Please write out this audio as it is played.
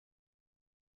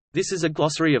This is a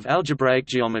glossary of algebraic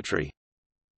geometry.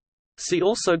 See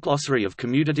also Glossary of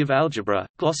commutative algebra,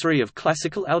 Glossary of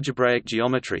classical algebraic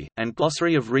geometry, and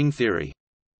Glossary of ring theory.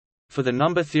 For the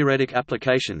number-theoretic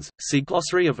applications, see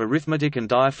Glossary of arithmetic and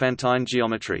Diophantine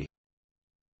geometry.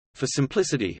 For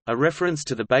simplicity, a reference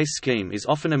to the base scheme is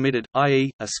often omitted,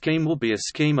 i.e., a scheme will be a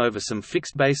scheme over some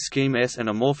fixed base scheme S and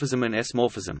a morphism and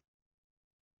S-morphism.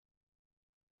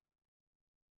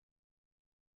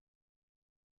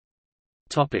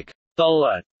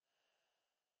 Solid.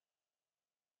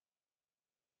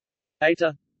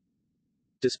 Eta.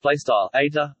 Displaystyle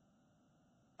eta.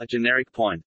 A generic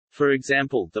point. For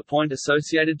example, the point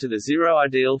associated to the zero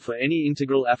ideal for any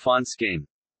integral affine scheme.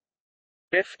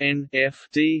 F n f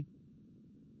d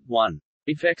 1.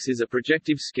 If X is a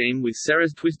projective scheme with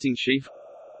Serre's twisting sheaf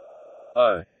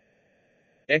O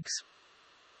X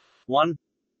 1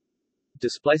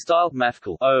 displaystyle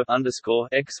mathcal O underscore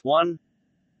X 1,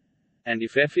 and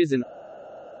if F is an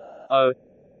O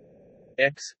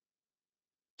X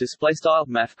displaystyle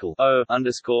mathcal O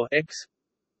underscore X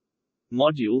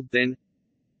module, then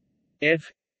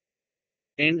F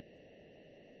n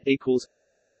equals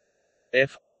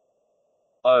F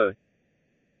O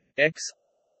X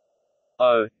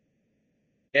O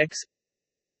X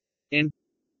n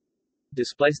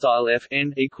displaystyle F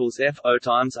n equals F O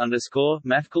times underscore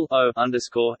mathcal O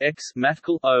underscore X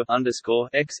mathcal O underscore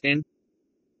X n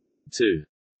 2.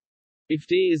 If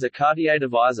D is a Cartier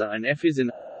divisor and F is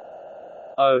an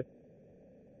O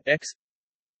X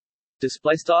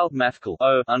displaystyle mathcal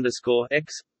O underscore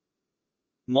X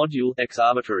module X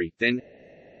arbitrary, then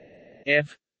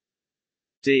F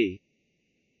D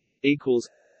equals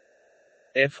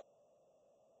F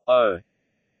O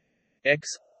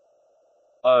X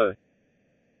O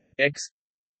X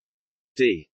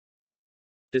D.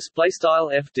 Display style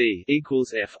FD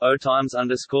equals F O times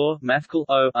underscore mathcal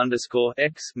O underscore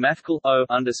X mathcal O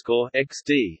underscore X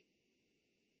D.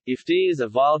 If D is a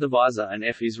Weil divisor and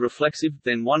F is reflexive,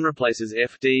 then one replaces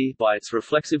FD by its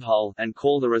reflexive hull, and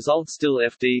call the result still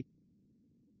FD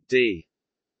D.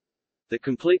 The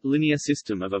complete linear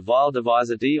system of a Weil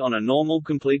divisor D on a normal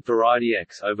complete variety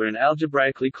X over an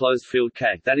algebraically closed field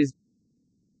K, that is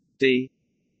D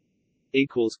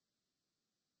equals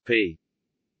P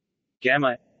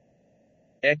gamma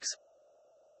X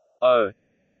O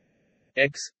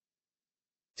X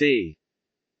D.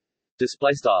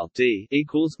 Display style D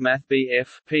equals math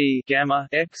BF P gamma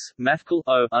X mathcal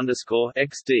O underscore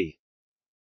X D.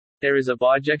 There is a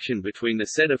bijection between the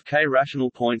set of k rational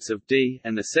points of D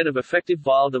and the set of effective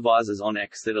Weil divisors on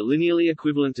X that are linearly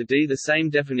equivalent to D. The same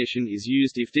definition is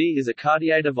used if D is a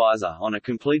Cartier divisor on a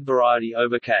complete variety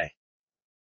over K.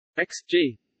 X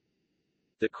G.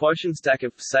 The quotient stack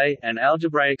of, say, an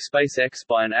algebraic space X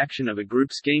by an action of a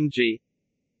group scheme G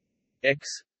X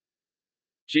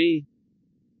G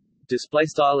display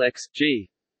style X G.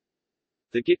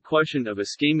 The Git quotient of a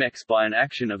scheme X by an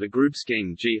action of a group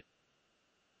scheme G.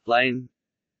 Lane.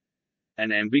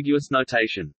 An ambiguous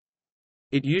notation.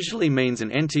 It usually means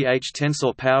an nth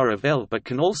tensor power of L, but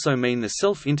can also mean the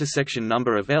self-intersection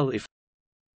number of L if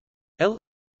L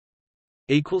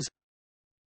equals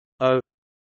O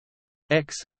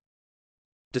X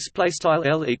display style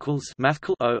L equals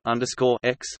mathcal O underscore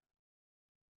X.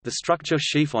 The structure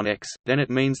sheaf on X, then it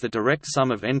means the direct sum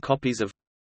of n copies of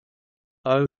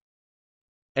O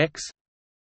X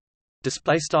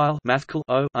display style mathcal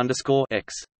O underscore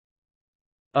X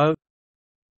O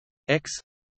X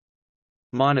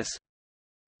minus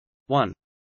 1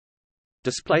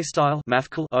 display style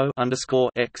mathcal O underscore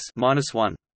X minus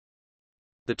 1.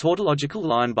 The tautological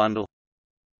line bundle.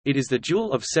 It is the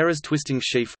dual of Serre's twisting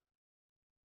sheaf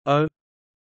O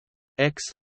X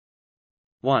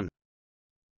 1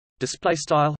 display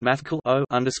style mathcal O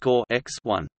underscore X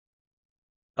 1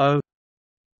 O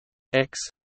X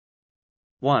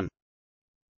 1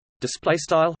 display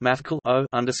style mathcal O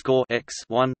underscore X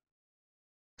 1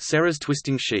 Serre's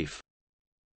twisting sheaf.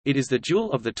 It is the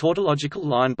dual of the tautological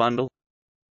line bundle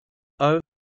O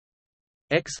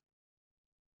X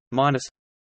minus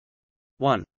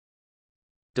 1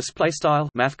 display style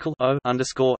mathcal O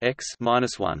underscore X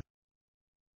minus 1.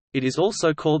 It is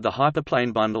also called the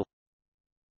hyperplane bundle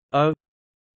O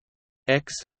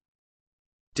X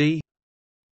D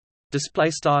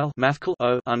display style mathcal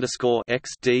O underscore X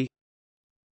D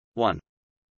 1.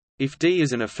 If D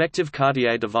is an effective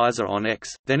Cartier divisor on X,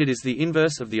 then it is the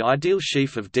inverse of the ideal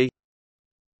sheaf of D.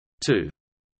 2.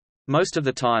 Most of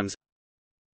the times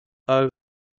O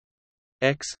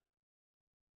X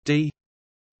D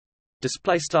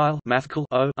display style mathcal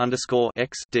O underscore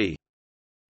X D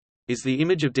is the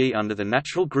image of D under the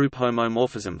natural group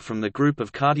homomorphism from the group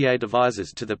of Cartier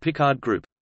divisors to the Picard group.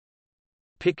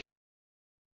 pic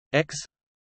x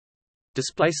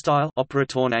display style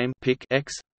operator name pic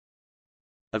x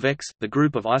of X, the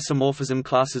group of isomorphism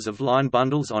classes of line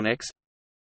bundles on X.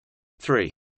 3.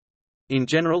 In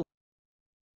general,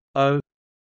 O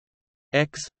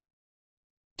X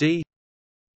D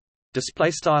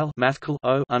display style mathcal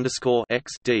O underscore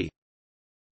X D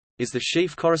is the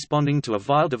sheaf corresponding to a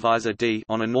Weil divisor D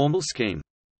on a normal scheme.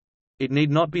 It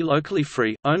need not be locally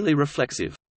free, only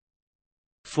reflexive.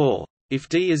 4. If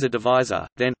D is a divisor,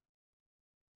 then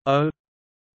O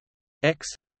X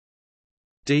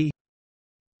D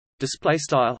display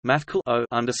style mathcal O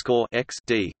underscore X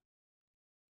D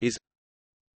is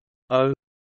O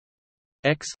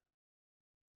X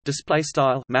display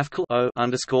style mathcal O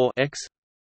underscore X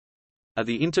are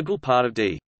the integral part of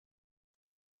D.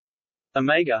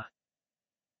 Omega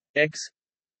X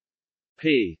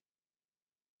P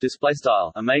display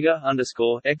style omega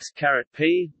underscore X caret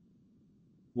P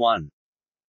 1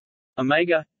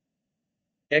 omega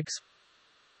X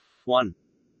 1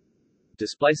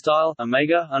 display style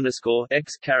omega underscore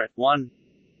X caret 1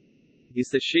 is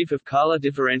the sheaf of Kähler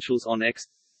differentials on X.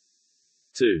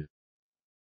 2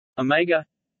 omega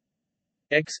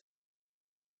X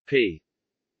P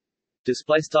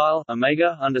display style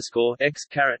omega underscore X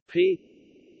caret P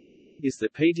is the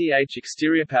PTH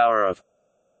exterior power of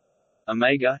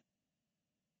omega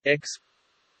X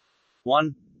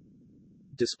 1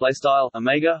 display style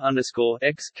omega underscore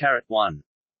X caret 1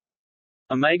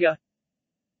 omega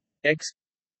X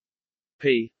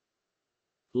P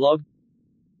log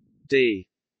D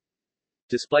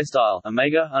display style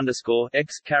omega underscore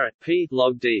X caret P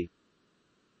log D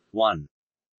 1.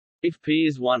 If P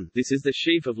is 1, this is the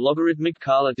sheaf of logarithmic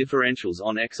Kähler differentials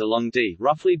on X along D,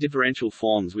 roughly differential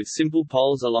forms with simple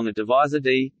poles along a divisor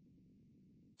D.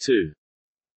 2.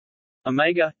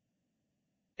 Omega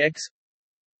X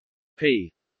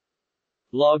P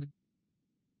log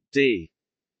D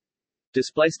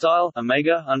display style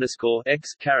omega underscore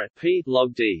X caret P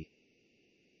log D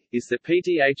is the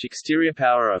PTH exterior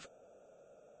power of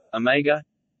omega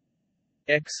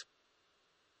X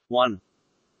 1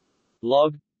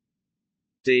 log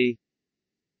D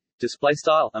display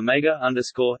style omega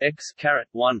underscore X caret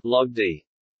 1 log D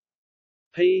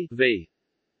P V.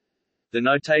 The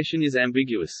notation is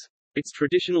ambiguous. Its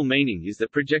traditional meaning is the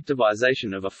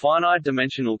projectivization of a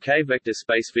finite-dimensional K-vector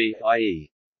space V, i.e.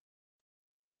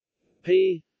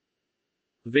 P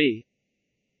V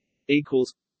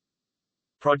equals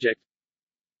project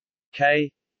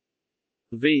K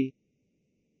V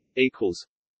equals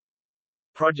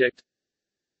project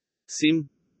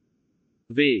sim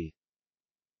V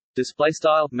display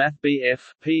style math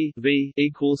BF P V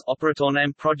equals operator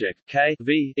name project K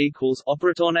V equals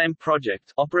operator name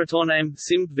project operator name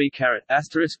sim V caret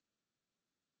asterisk.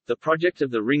 The project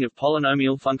of the ring of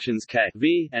polynomial functions K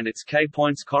V and its K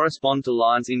points correspond to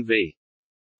lines in V.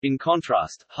 In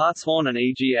contrast, Hartshorne and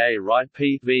EGA write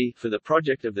P V for the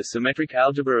project of the symmetric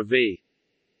algebra of V.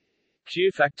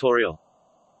 Q factorial.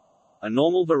 A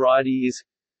normal variety is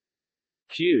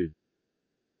Q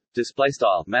display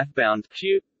style math bound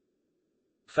Q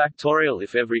factorial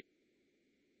if every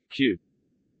Q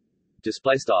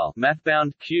display style math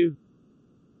bound Q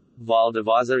Weil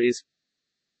divisor is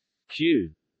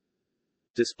Q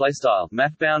display style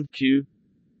math bound Q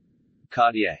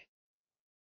Cartier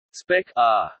spec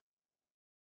R.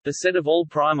 The set of all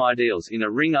prime ideals in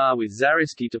a ring R with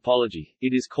Zariski topology.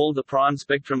 It is called the prime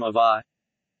spectrum of R.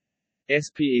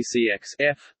 SPECX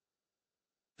F.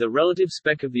 The relative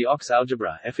spec of the Ox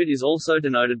algebra F. It is also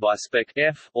denoted by spec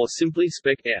F or simply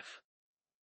spec F.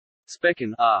 Spec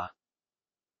in R.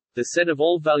 The set of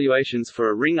all valuations for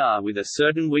a ring R with a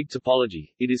certain weak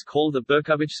topology. It is called the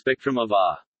Berkovich spectrum of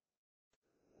R.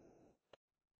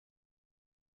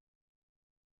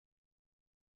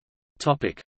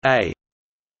 Topic A.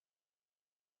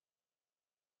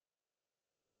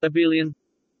 Abelian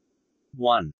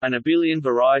 1. An abelian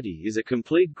variety is a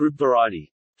complete group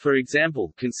variety. For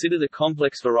example, consider the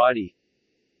complex variety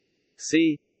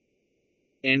C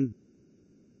n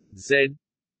z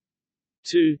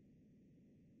 2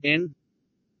 n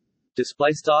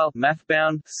display style math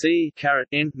bound C caret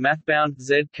n math bound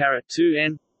z caret 2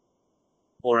 n,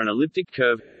 or an elliptic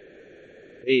curve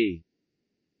E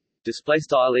display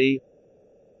style E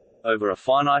over a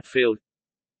finite field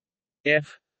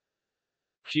F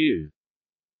Q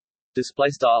display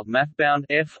style math bound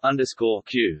F underscore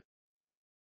Q.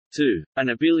 2. An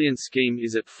abelian scheme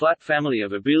is a flat family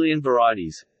of abelian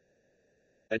varieties.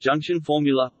 Adjunction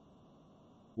formula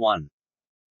 1.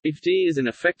 If D is an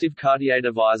effective Cartier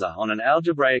divisor on an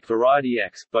algebraic variety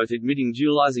X, both admitting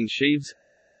dualizing sheaves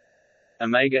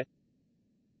omega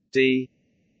D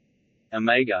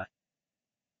omega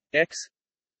x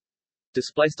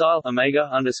display style omega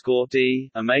underscore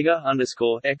d omega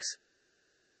underscore x.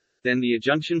 Then the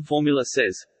adjunction formula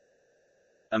says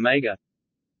omega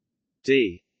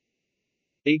d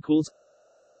equals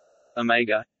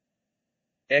omega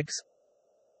x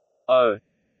o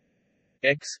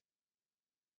x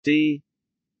d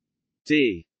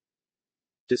d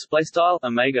display style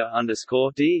omega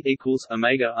underscore d equals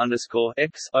omega underscore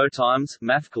x o times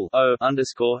mathcal o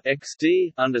underscore x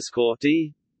d underscore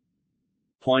d.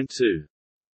 Point 2.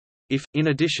 If, in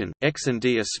addition, x and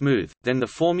d are smooth, then the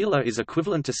formula is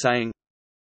equivalent to saying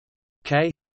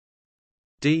k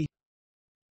d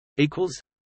equals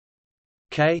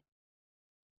k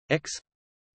x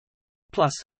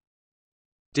plus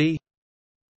d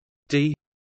d.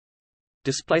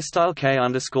 Display style k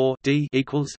underscore d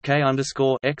equals k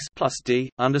underscore x plus d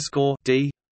underscore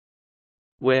d,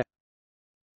 where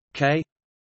k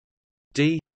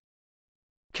d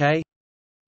k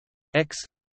x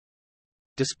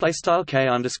display style k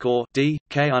underscore d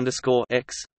k underscore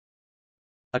x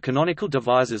are canonical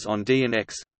divisors on d and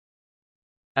x.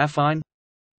 Affine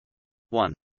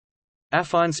 1.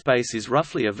 Affine space is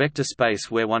roughly a vector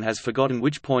space where one has forgotten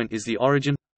which point is the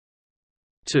origin.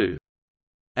 2.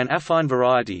 An affine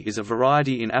variety is a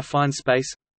variety in affine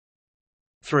space.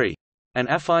 3. An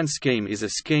affine scheme is a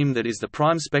scheme that is the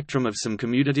prime spectrum of some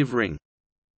commutative ring.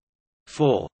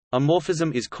 4. A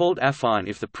morphism is called affine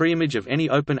if the preimage of any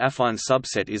open affine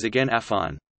subset is again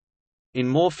affine. In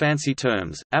more fancy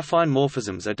terms, affine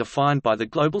morphisms are defined by the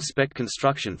global spec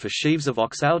construction for sheaves of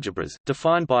Ox algebras,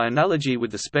 defined by analogy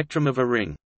with the spectrum of a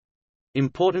ring.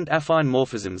 Important affine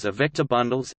morphisms are vector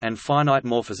bundles, and finite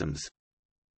morphisms.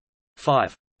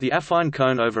 5. The affine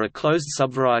cone over a closed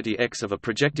subvariety X of a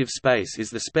projective space is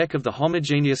the spec of the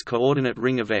homogeneous coordinate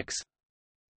ring of X.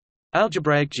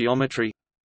 Algebraic geometry.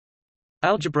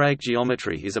 Algebraic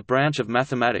geometry is a branch of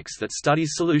mathematics that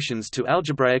studies solutions to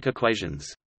algebraic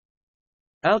equations.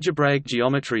 Algebraic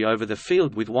geometry over the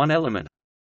field with one element.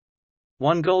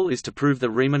 One goal is to prove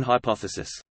the Riemann hypothesis.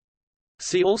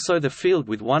 See also the field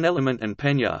with one element and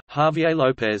Peña, Javier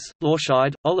López,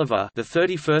 Lorscheid, Oliver. The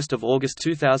 31st of August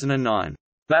 2009.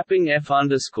 Mapping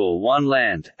F_1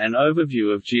 land, an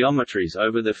overview of geometries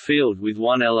over the field with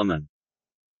one element.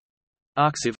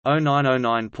 Arxiv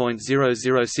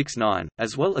 0909.0069,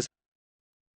 as well as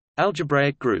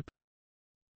algebraic group.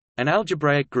 An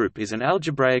algebraic group is an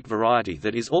algebraic variety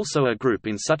that is also a group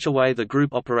in such a way the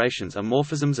group operations are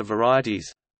morphisms of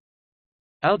varieties.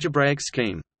 Algebraic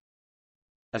scheme.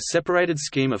 A separated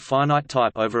scheme of finite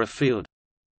type over a field.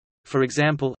 For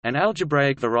example, an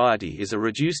algebraic variety is a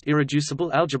reduced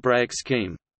irreducible algebraic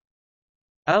scheme.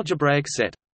 Algebraic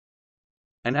set.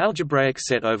 An algebraic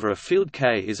set over a field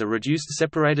K is a reduced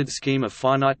separated scheme of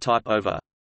finite type over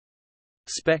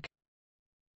spec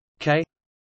K.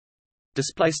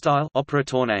 Display style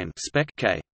operator name spec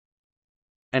K.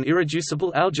 An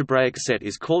irreducible algebraic set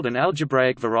is called an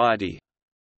algebraic variety.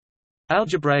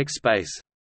 Algebraic space.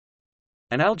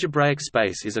 An algebraic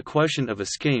space is a quotient of a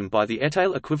scheme by the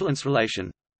étale equivalence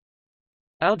relation.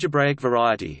 Algebraic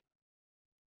variety.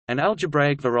 An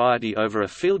algebraic variety over a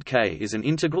field K is an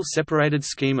integral separated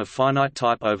scheme of finite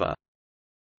type over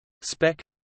spec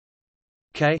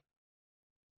K.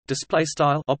 Display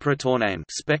style operator name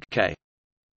spec K.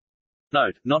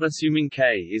 Note: not assuming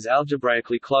K is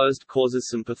algebraically closed causes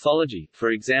some pathology.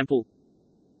 For example,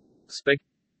 spec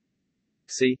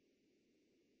C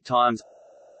times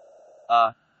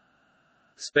R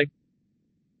spec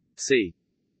C.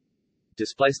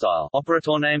 Display style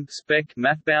operator name spec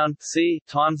mathbound C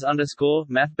times underscore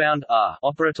mathbound R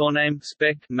operator name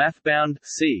spec mathbound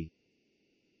C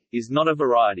is not a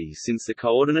variety since the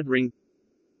coordinate ring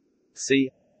C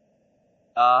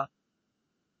R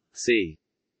C.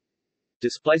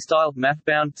 Display style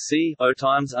mathbound C O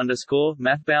times underscore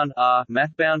mathbound R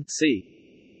mathbound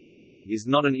C is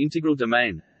not an integral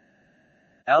domain.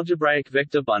 Algebraic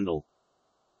vector bundle.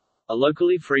 A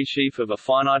locally free sheaf of a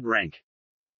finite rank.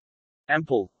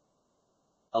 Ample.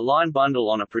 A line bundle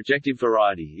on a projective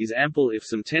variety is ample if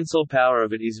some tensor power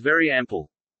of it is very ample.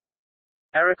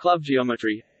 Arrow-Club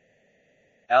geometry.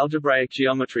 Algebraic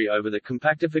geometry over the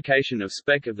compactification of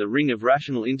spec of the ring of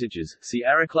rational integers. See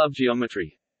Arrow-Club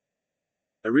geometry.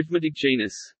 Arithmetic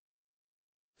genus.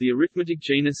 The arithmetic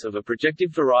genus of a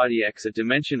projective variety X at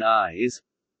dimension R is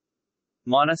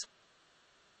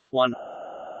 -1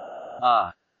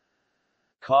 R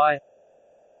chi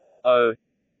O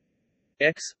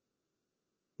X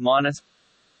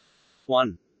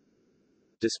 -1.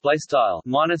 Display style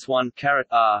 -1 caret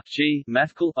R G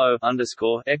mathcal O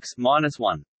underscore X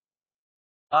 -1.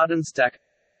 Arden stack.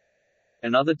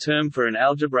 another term for an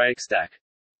algebraic stack.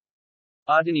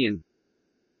 Artinian,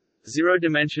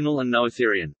 zero-dimensional and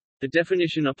noetherian. The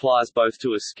definition applies both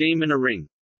to a scheme and a ring.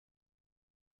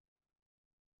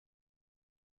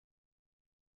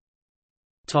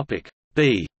 Topic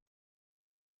B.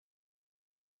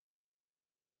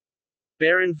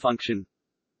 Barron function.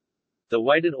 The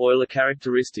weighted Euler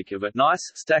characteristic of a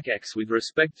nice stack X with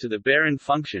respect to the Barron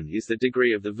function is the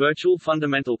degree of the virtual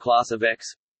fundamental class of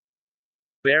X.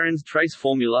 Barron's trace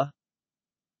formula.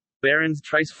 Barron's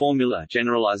trace formula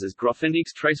generalizes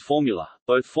Grothendieck's trace formula.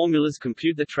 Both formulas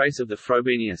compute the trace of the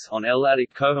Frobenius on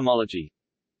L-adic cohomology.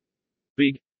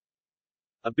 Big.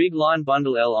 A big line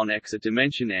bundle L on X at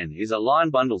dimension n is a line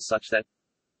bundle such that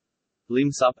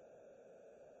lim sup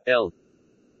L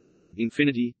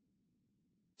infinity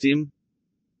dim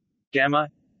gamma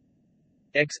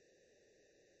X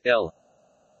L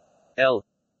L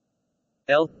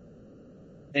L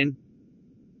n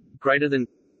greater than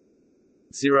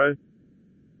 0.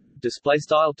 Display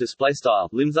style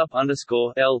limbs up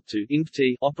underscore L to inf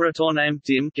t operator name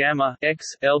dim gamma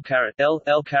X L caret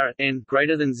n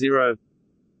greater than 0.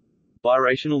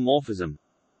 Birational morphism.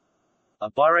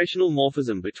 A birational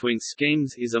morphism between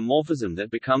schemes is a morphism that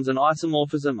becomes an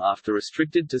isomorphism after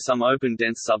restricted to some open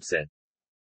dense subset.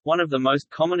 One of the most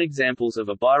common examples of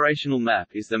a birational map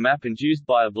is the map induced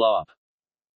by a blowup.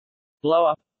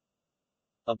 Blowup.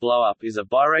 A blowup is a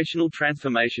birational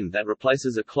transformation that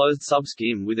replaces a closed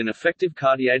subscheme with an effective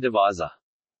Cartier divisor.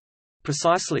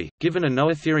 Precisely, given a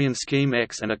noetherian scheme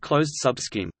X and a closed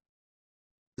subscheme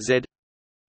Z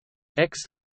X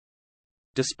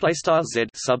display style Z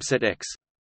subset X,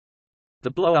 the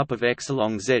blowup of X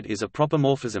along Z is a proper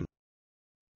morphism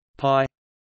pi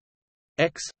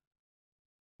X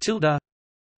tilde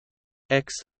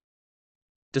X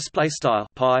display style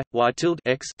pi y tilde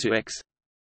X to X,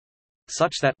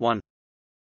 such that 1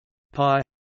 pi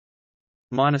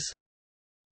minus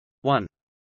 1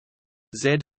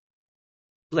 Z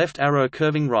left arrow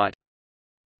curving right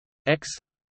X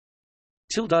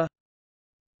tilde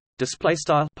display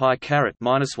style pi caret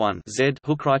minus 1 Z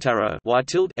hook right arrow y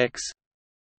tilde X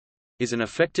is an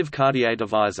effective Cartier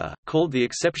divisor called the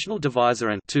exceptional divisor,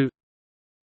 and 2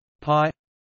 pi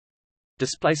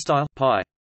display style pi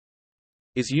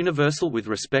is universal with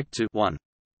respect to 1.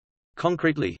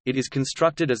 Concretely, it is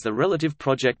constructed as the relative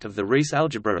project of the Riesz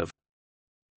algebra of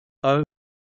O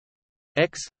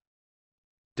X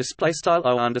display style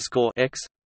O underscore X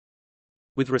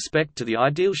with respect to the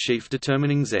ideal sheaf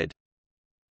determining Z.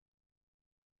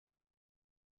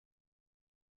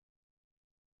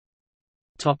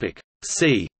 Topic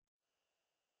C.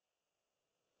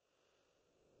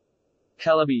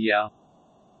 Calabi-Yau.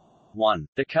 1.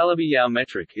 The Calabi-Yau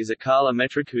metric is a Kähler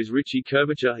metric whose Ricci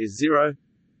curvature is 0.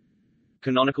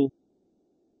 Canonical.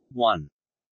 1.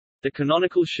 The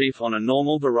canonical sheaf on a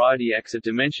normal variety X at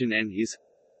dimension n is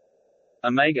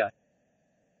omega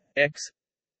X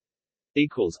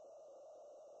equals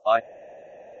I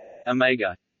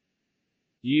omega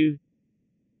U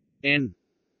n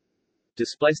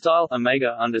display style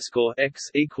omega underscore X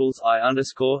equals I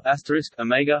underscore asterisk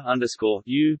omega underscore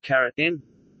U caret n,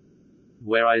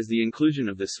 where I is the inclusion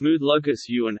of the smooth locus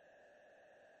U and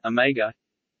omega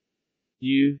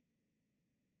U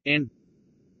n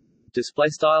display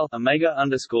style omega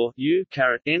underscore U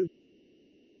caret n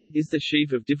is the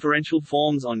sheaf of differential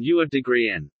forms on U at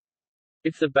degree n.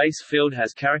 If the base field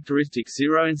has characteristic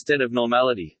 0 instead of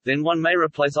normality, then one may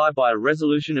replace I by a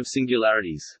resolution of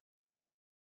singularities.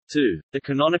 2. The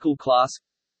canonical class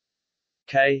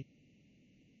K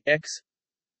X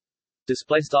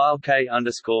display style K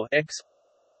underscore X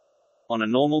on a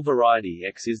normal variety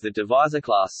X is the divisor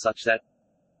class such that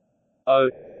O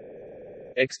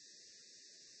X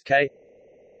K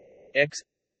X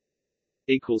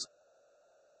equals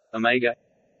omega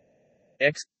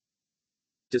X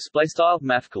display style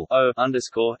mathcal O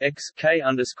underscore X K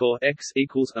underscore X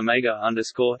equals omega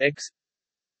underscore X.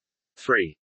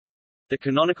 3. The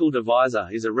canonical divisor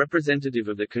is a representative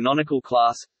of the canonical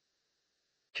class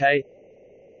K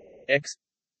X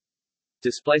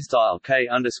display style K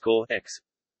underscore X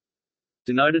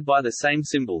denoted by the same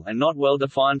symbol and not well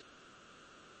defined.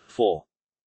 4.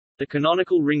 The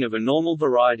canonical ring of a normal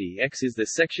variety X is the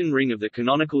section ring of the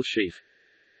canonical sheaf.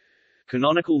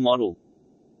 Canonical model.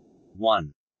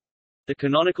 1. The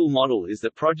canonical model is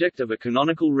the project of a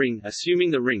canonical ring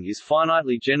assuming the ring is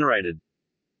finitely generated.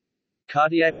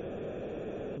 Cartier.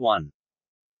 1.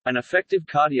 An effective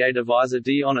Cartier divisor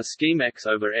D on a scheme X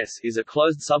over S is a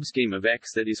closed subscheme of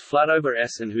X that is flat over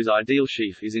S and whose ideal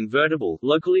sheaf is invertible,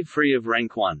 locally free of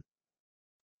rank 1.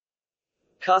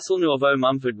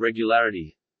 Castelnuovo-Mumford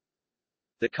regularity.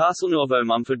 The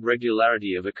Castelnuovo-Mumford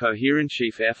regularity of a coherent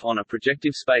sheaf F on a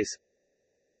projective space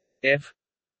F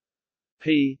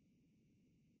P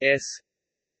S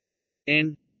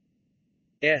N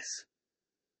S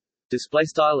display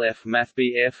style F math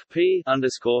B F P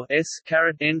underscore S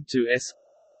caret N to S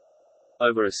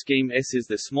over a scheme S is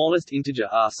the smallest integer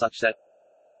R such that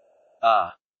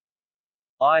R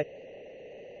I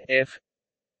F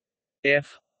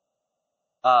F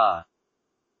R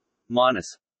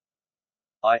minus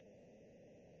I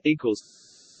equals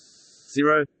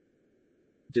 0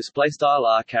 display style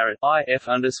R caret I F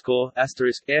underscore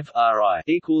asterisk F R I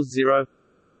equals 0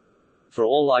 for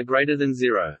all I greater than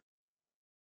 0.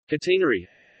 Catenary.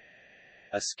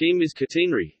 A scheme is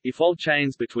catenary if all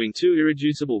chains between two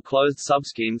irreducible closed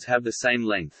subschemes have the same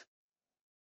length.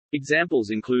 Examples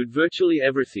include virtually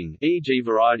everything, e.g.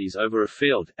 varieties over a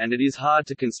field, and it is hard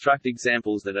to construct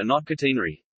examples that are not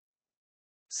catenary.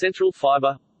 Central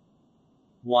fiber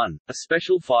 1. A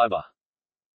special fiber.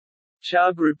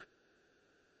 Chow group.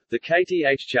 The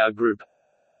KTH Chow group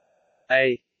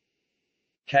A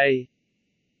K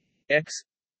X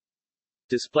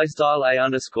display style A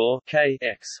underscore K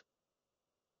X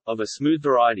of a smooth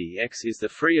variety X is the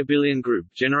free abelian group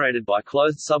generated by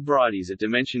closed subvarieties at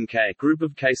dimension K group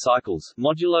of K cycles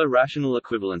modulo rational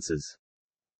equivalences.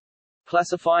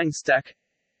 Classifying stack.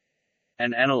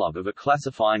 An analog of a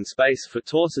classifying space for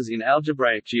torsors in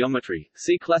algebraic geometry.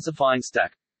 See classifying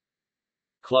stack.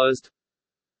 Closed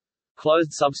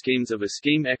subschemes of a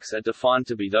scheme X are defined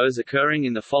to be those occurring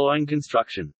in the following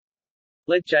construction.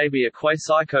 Let J be a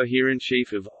quasi-coherent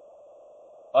sheaf of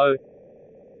O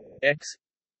X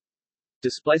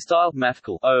display style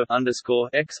mathcal O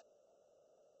underscore X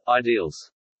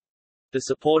ideals. The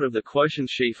support of the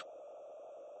quotient sheaf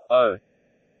O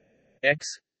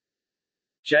X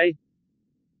J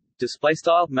display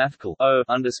style mathcal O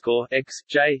underscore X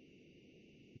J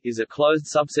is a closed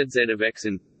subset Z of X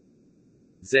and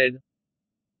Z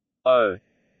O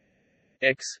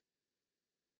X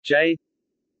J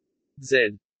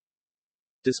Z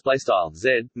display style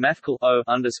Z mathcal O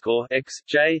underscore X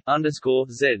J underscore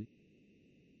Z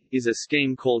is a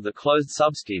scheme called the closed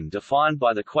subscheme defined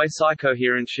by the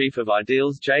quasi-coherent sheaf of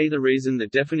ideals J. The reason the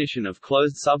definition of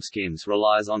closed subschemes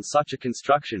relies on such a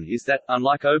construction is that,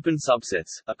 unlike open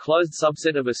subsets, a closed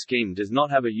subset of a scheme does not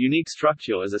have a unique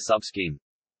structure as a subscheme.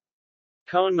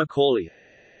 Cohen-Macaulay.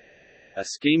 A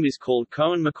scheme is called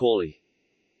Cohen-Macaulay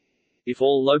if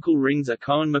all local rings are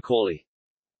Cohen-Macaulay.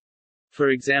 For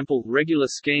example, regular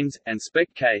schemes, and spec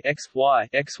K x y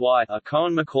are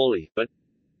Cohen-Macaulay, but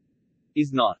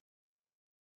is not.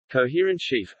 Coherent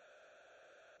sheaf.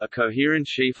 A coherent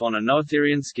sheaf on a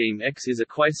noetherian scheme X is a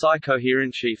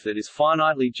quasi-coherent sheaf that is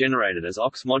finitely generated as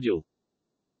Ox module.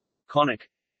 Conic.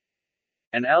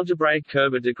 An algebraic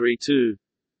curve of degree 2.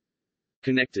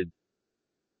 Connected.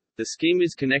 The scheme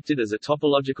is connected as a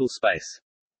topological space.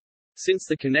 Since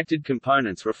the connected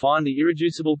components refine the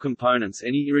irreducible components,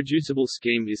 any irreducible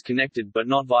scheme is connected but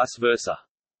not vice versa.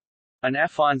 An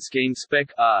affine scheme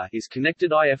spec R is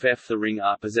connected IFF. The ring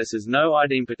R possesses no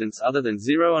idempotence other than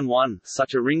 0 and 1.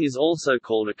 Such a ring is also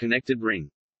called a connected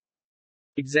ring.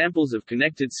 Examples of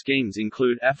connected schemes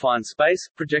include affine space,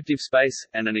 projective space,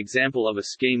 and an example of a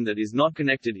scheme that is not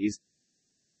connected is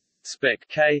spec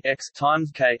K x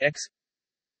times K x.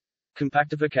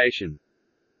 Compactification.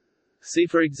 See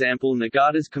for example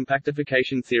Nagata's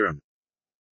compactification theorem.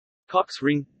 Cox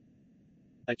ring.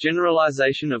 A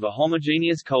generalization of a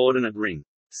homogeneous coordinate ring.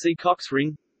 See Cox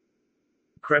ring.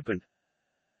 Crepant.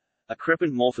 A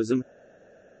crepant morphism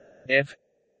F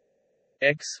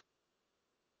x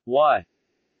y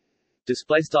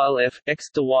display style F x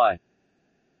to y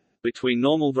between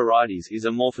normal varieties is a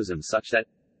morphism such that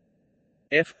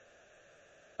F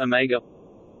omega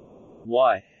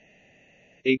y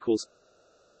equals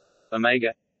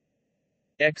omega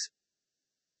x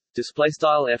display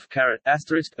style F caret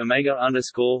asterisk omega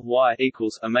underscore y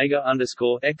equals omega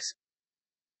underscore x.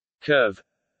 Curve.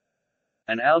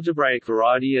 An algebraic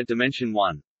variety at dimension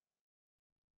 1.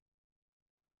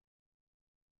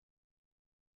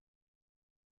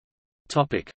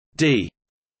 Topic D.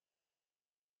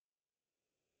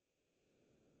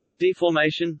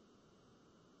 Deformation.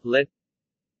 Let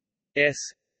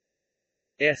S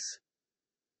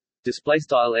display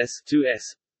style S to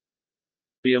S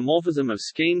be a morphism of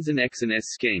schemes and X and S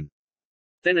scheme.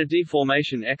 Then a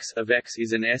deformation X of X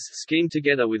is an S scheme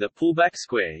together with a pullback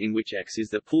square in which X is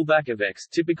the pullback of X.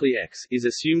 Typically X is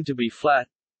assumed to be flat.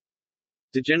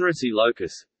 Degeneracy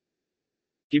locus.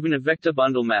 Given a vector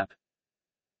bundle map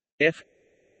F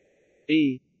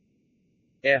E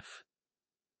F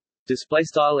display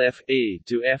style F E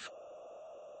to F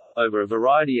over a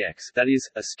variety X, that is,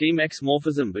 a scheme X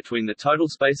morphism between the total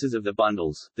spaces of the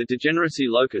bundles. The degeneracy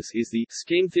locus is the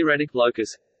scheme-theoretic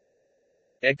locus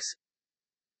X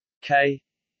K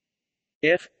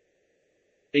F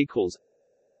equals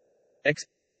X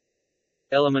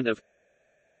element of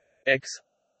X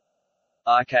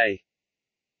R K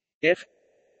F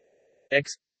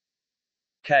X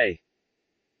K.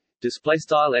 Display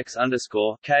style X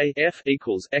underscore K F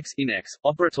equals X in X.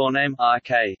 Operator name R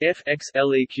K F X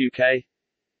LEQK.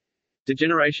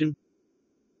 Degeneration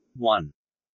 1.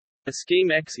 A scheme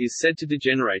X is said to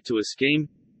degenerate to a scheme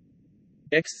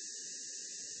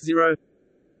X 0.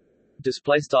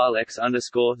 Display style X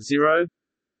underscore 0.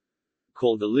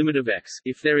 Called the limit of X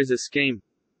if there is a scheme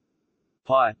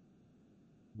pi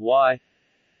Y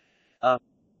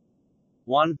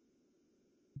 1.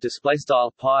 Display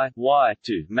style pi Y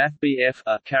 2 math BF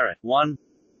caret 1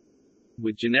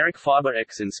 with generic fiber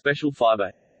X and special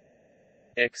fiber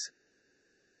X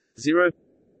 0.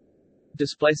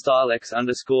 Display style X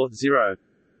underscore 0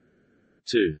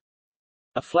 2.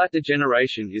 A flat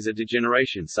degeneration is a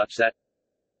degeneration such that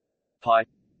pi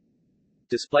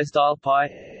display style pi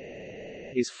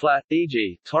is flat,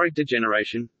 e.g., toric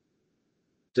degeneration.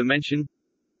 Dimension.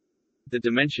 The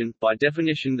dimension, by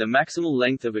definition the maximal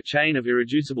length of a chain of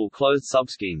irreducible closed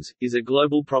subschemes, is a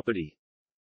global property.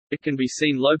 It can be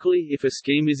seen locally if a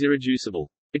scheme is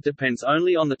irreducible. It depends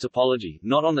only on the topology,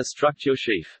 not on the structure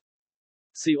sheaf.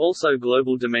 See also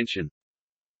global dimension.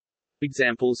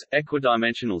 Examples: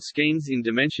 equidimensional schemes in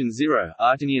dimension 0,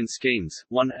 Artinian schemes,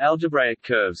 1 algebraic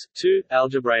curves, 2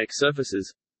 algebraic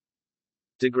surfaces.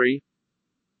 Degree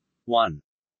 1.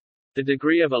 The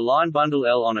degree of a line bundle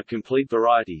L on a complete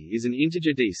variety is an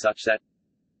integer d such that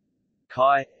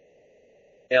chi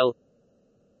L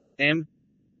M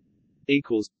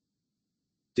equals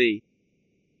d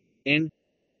n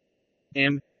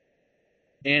m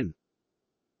n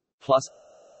plus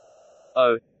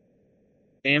o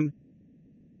m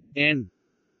n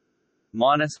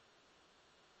minus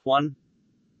 1.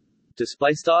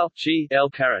 Display style chi L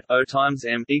caret O times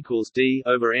M equals D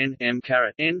over N M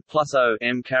caret N plus O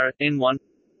M caret N 1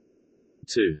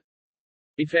 2.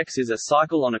 If X is a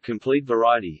cycle on a complete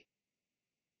variety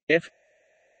F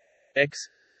X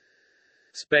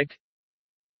spec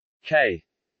K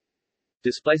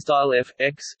display style F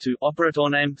X to operator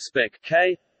name spec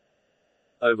K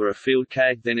over a field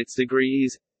K, then its degree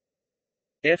is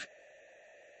F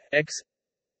X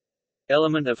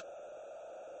element of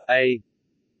A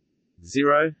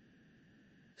 0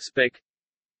 spec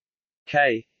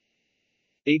K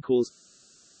equals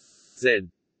Z.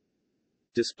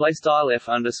 Display style F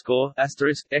underscore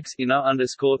asterisk X inner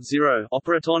underscore 0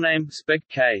 operator name spec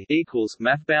K equals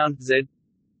math bound Z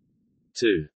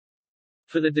 2.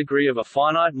 For the degree of a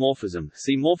finite morphism,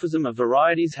 see morphism of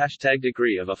varieties #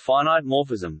 degree of a finite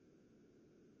morphism.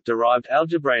 Derived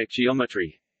algebraic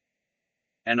geometry.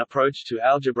 An approach to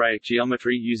algebraic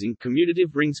geometry using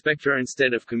commutative ring spectra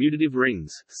instead of commutative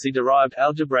rings. See derived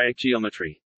algebraic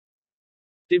geometry.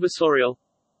 Divisorial.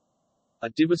 A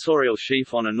divisorial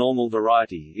sheaf on a normal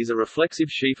variety is a reflexive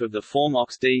sheaf of the form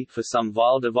OX-D for some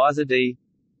Weil divisor D.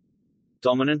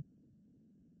 Dominant.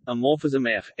 A morphism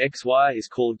f x y is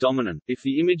called dominant if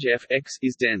the image f x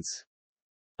is dense.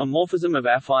 A morphism of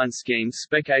affine schemes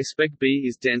spec A spec B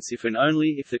is dense if and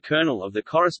only if the kernel of the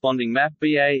corresponding map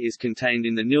BA is contained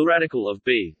in the nil radical of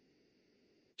B.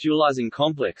 Dualizing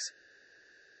complex.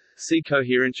 See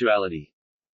coherent duality.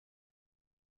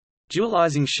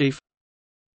 Dualizing sheaf.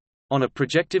 On a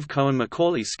projective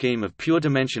Cohen-Macaulay scheme of pure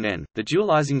dimension n, the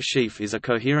dualizing sheaf is a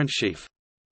coherent sheaf.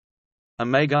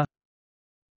 Omega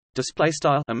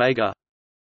omega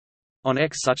on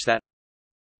X such that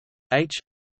H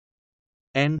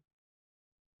n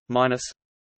minus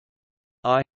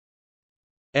I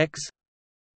X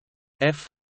F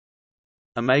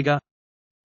omega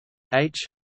H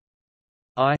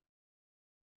I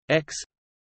X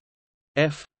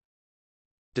F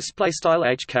display style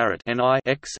H caret n I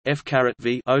X F caret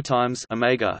V O times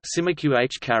omega simiq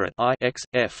H caret I X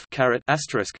F caret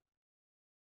asterisk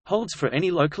holds for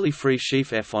any locally free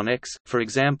sheaf F on X. For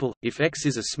example, if X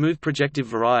is a smooth projective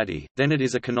variety, then it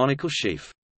is a canonical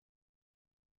sheaf.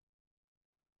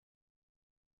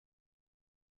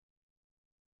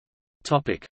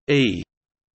 Topic E.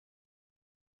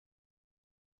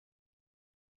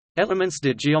 Elements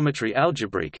de géométrie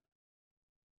algébrique.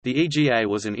 The EGA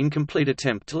was an incomplete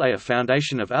attempt to lay a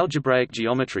foundation of algebraic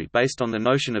geometry based on the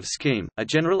notion of scheme, a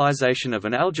generalization of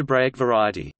an algebraic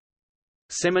variety.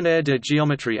 Séminaire de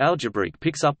géométrie algébrique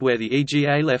picks up where the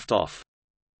EGA left off.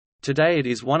 Today it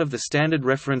is one of the standard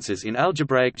references in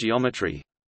algebraic geometry.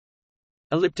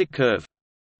 Elliptic curve.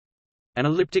 An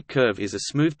elliptic curve is a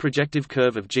smooth projective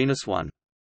curve of genus 1.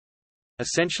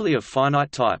 Essentially of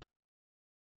finite type.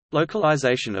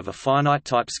 Localization of a finite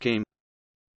type scheme.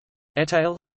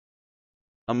 Étale.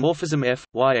 A morphism f,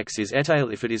 yx is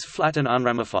étale if it is flat and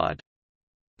unramified.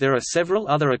 There are several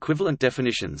other equivalent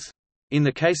definitions. In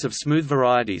the case of smooth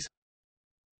varieties,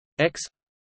 x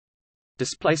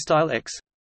 (x)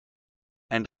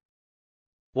 and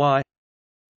y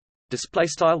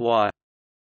 (y)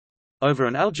 over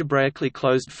an algebraically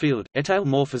closed field, étale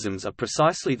morphisms are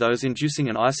precisely those inducing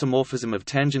an isomorphism of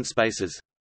tangent spaces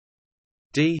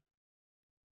d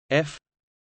f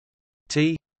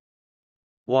t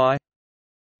y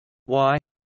y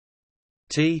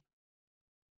t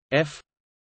f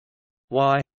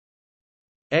y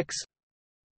x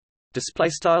display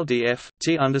style df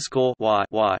t underscore y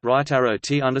y right arrow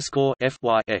t underscore f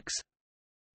y x,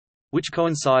 which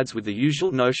coincides with the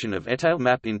usual notion of étale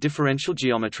map in differential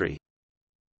geometry.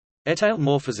 Étale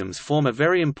morphisms form a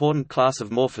very important class of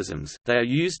morphisms. They are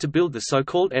used to build the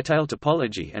so-called étale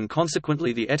topology and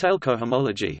consequently the étale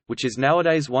cohomology, which is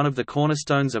nowadays one of the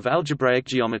cornerstones of algebraic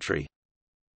geometry.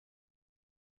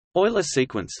 Euler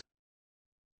sequence.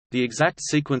 The exact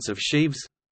sequence of sheaves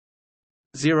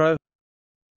 0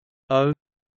 O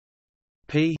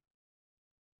P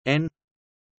N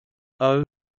O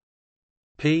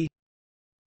P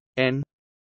N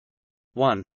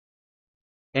 1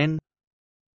 N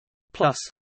plus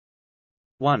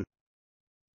 1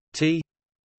 T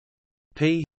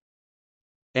P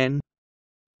N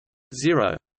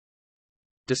 0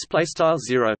 display style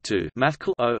 0 to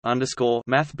mathcal O underscore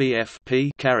math BF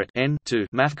P caret N to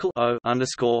mathcal O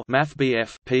underscore math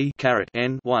BF P caret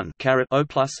N 1 caret O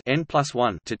plus N plus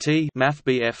 1 to T math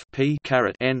BF P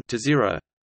caret N to 0,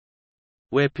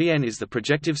 where Pn is the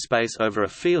projective space over a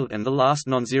field and the last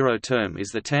non-zero term is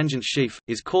the tangent sheaf,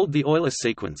 is called the Euler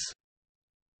sequence.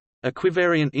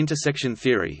 Equivariant intersection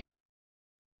theory.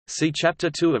 See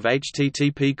Chapter 2 of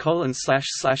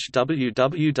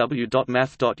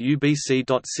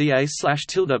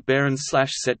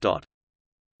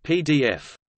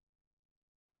http://www.math.ubc.ca/tilde/behrens/set.pdf.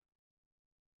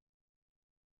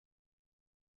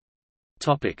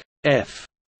 Topic F.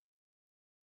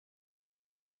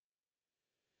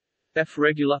 F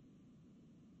regular,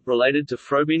 related to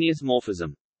Frobenius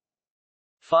morphism.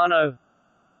 Fano.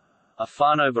 A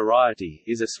Fano variety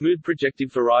is a smooth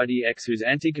projective variety X whose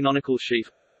anticanonical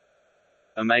sheaf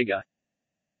omega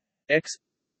X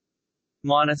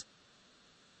minus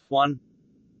 1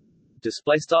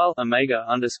 display style omega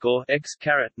underscore X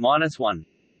caret minus 1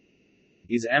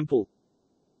 is ample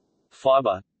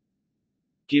fiber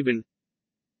given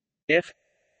F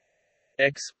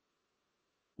X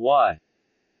Y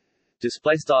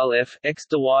display style F X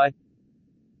to Y.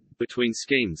 Between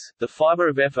schemes, the fiber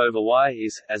of F over Y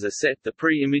is, as a set, the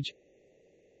pre-image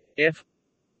F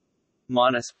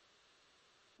minus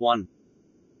 1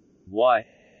 Y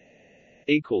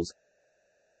equals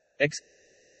X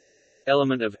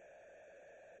element of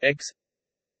X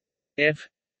F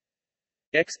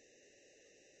X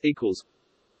equals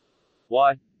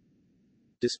Y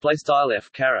display style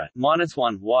F caret minus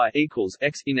 1 Y equals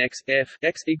X in X F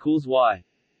X equals Y.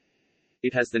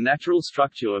 It has the natural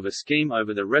structure of a scheme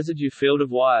over the residue field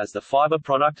of Y as the fiber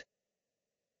product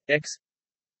X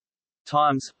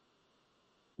times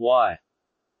Y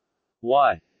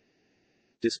Y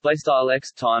display style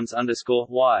X times underscore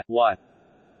Y Y,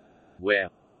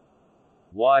 where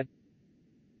Y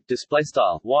display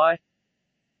style Y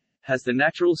has the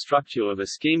natural structure of a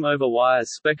scheme over Y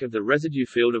as spec of the residue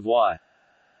field of Y.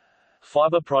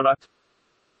 Fiber product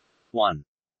 1.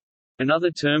 Another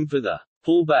term for the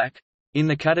pullback in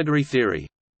the category theory.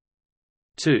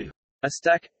 2. A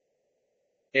stack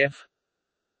F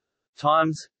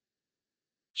times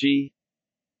G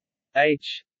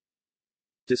H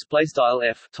display style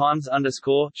F times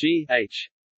underscore G H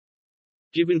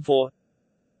given for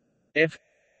F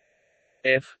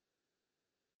F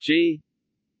G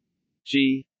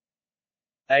G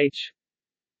H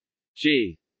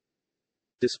G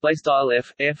display style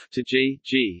F F to G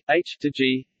G H to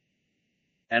G.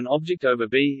 An object over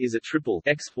B is a triple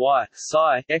X, Y,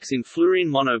 psi, X in fluorine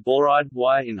monoboride,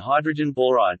 Y in hydrogen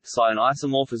boride, psi an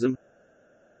isomorphism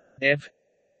F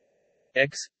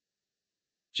X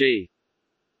G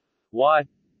Y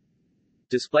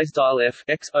display style F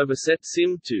X overset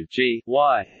sim to G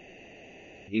Y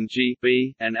in G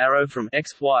B. An arrow from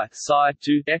X Y psi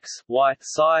to X Y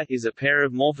psi is a pair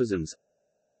of morphisms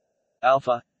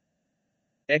alpha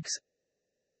X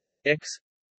X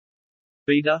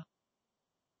beta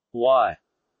Y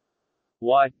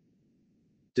Y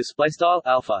display style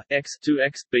alpha X to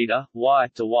X beta Y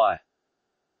to Y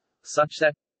such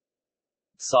that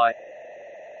psi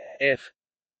F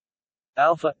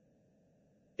alpha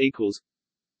equals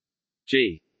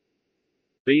G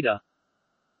beta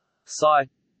psi.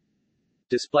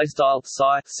 Display style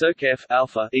psi circ F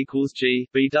alpha equals G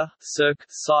beta circ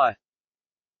psi.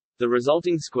 The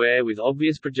resulting square with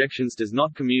obvious projections does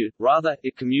not commute, rather,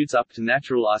 it commutes up to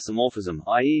natural isomorphism,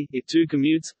 i.e., it too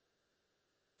commutes.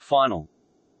 Final.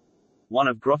 One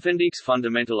of Grothendieck's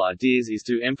fundamental ideas is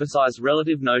to emphasize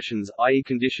relative notions, i.e.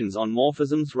 conditions on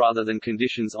morphisms rather than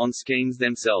conditions on schemes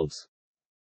themselves.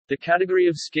 The category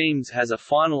of schemes has a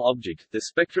final object, the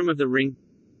spectrum of the ring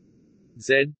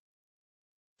Z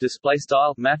display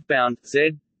style math bound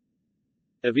Z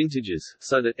of integers,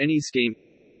 so that any scheme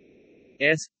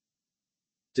S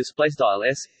display style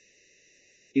S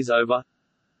is over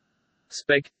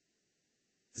spec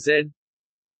Z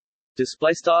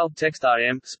display style text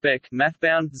rm spec math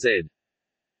bound Z,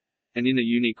 and in a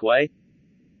unique way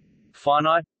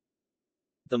finite.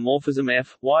 The morphism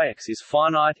f yx is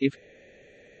finite if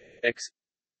x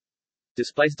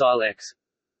display style x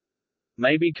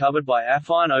may be covered by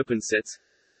affine open sets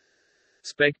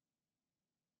spec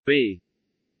b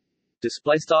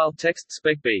display style text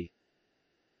spec b,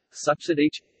 such that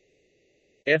each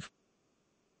f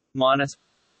minus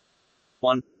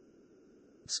 1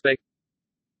 spec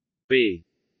b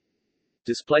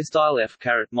display style f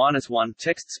caret minus 1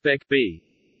 text spec b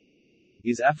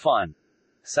is affine,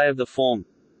 say of the form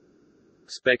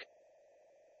spec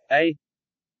a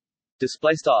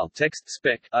display style text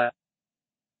spec a,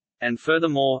 and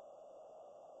furthermore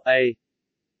a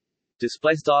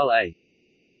display style a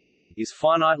is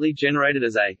finitely generated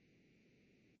as a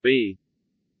b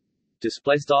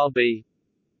display style b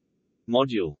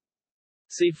module.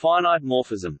 See finite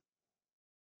morphism.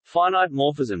 Finite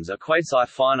morphisms are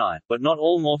quasi-finite, but not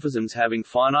all morphisms having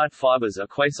finite fibers are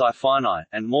quasi-finite,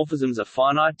 and morphisms of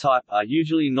finite type are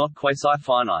usually not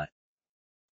quasi-finite.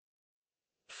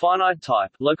 Finite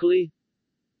type locally.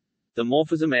 The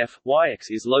morphism f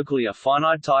yx is locally a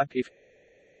finite type if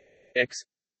x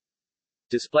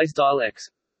display style x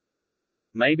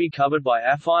may be covered by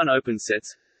affine open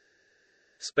sets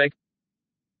spec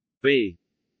b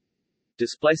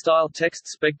display style text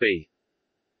spec b,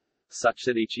 such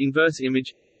that each inverse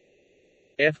image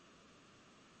f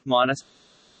minus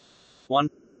 1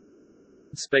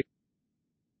 spec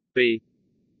b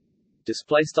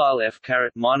display style f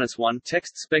caret minus 1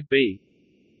 text spec b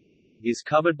is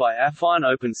covered by affine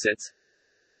open sets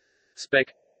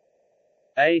spec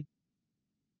a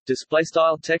display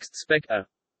style text spec a,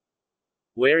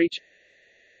 where each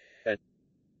a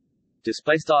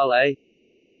display style a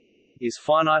is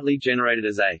finitely generated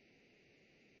as a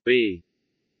b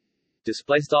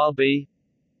display style b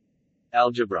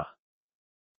algebra.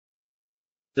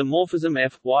 The morphism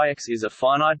f yx is a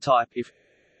finite type if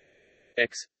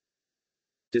x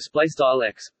display style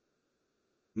x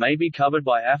may be covered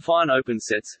by affine open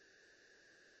sets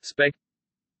spec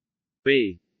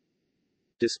b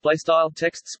display style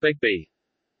text spec b,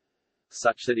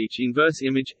 such that each inverse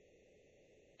image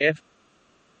f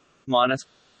minus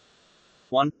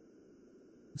 1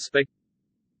 spec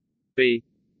b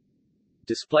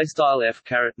display style f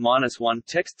caret minus 1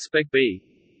 text spec b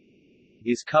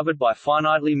is covered by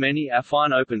finitely many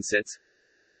affine open sets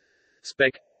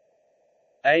spec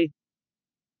a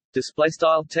display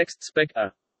style text spec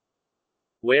a,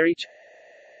 where each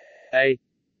a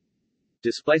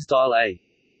display style a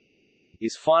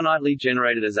is finitely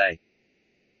generated as a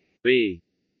b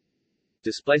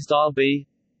display style b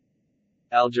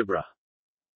algebra.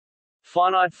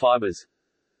 Finite fibers.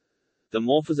 The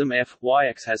morphism f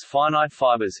yx has finite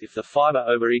fibers if the fiber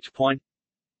over each point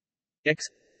x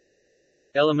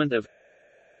element of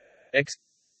x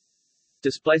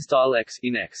display style x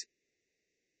in x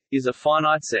is a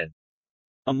finite set.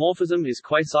 A morphism is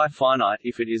quasi-finite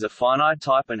if it is a finite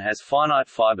type and has finite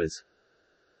fibers.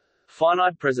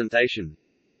 Finite presentation.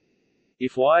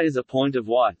 If y is a point of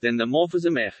y, then the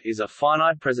morphism f is a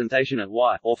finite presentation at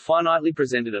y, or finitely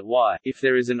presented at y, if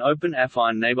there is an open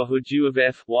affine neighborhood U of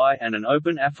f y and an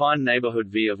open affine neighborhood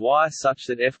V of y such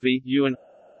that f v u and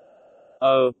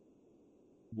o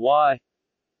y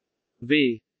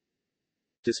v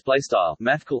display style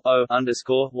mathcal o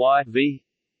underscore y v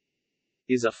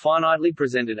is a finitely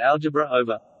presented algebra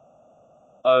over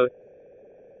o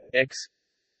x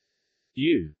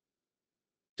u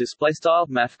display style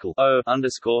mathcal o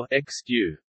underscore x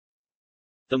u.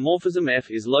 The morphism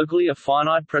f is locally a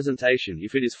finite presentation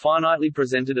if it is finitely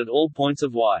presented at all points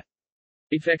of y.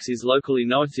 If x is locally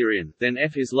noetherian, then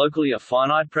f is locally a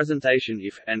finite presentation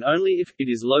if, and only if, it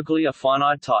is locally a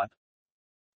finite type.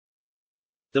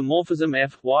 The morphism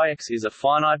f yx is a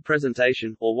finite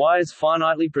presentation, or y is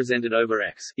finitely presented over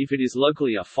x, if it is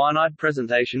locally a finite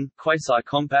presentation,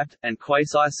 quasi-compact, and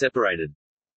quasi-separated.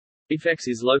 If x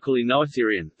is locally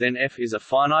noetherian, then f is a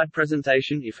finite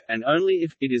presentation if, and only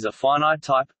if, it is a finite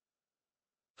type.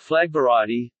 Flag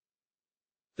variety.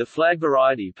 The flag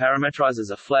variety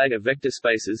parametrizes a flag of vector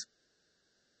spaces.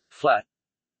 Flat.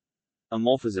 A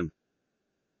morphism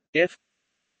f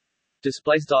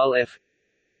f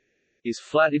is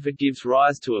flat if it gives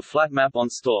rise to a flat map on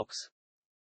stalks.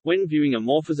 When viewing a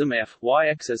morphism f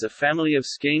yx as a family of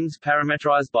schemes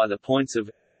parametrized by the points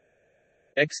of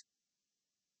x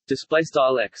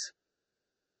x,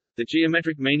 the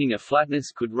geometric meaning of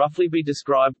flatness could roughly be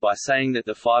described by saying that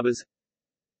the fibers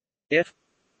f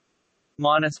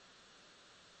minus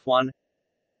 1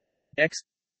 x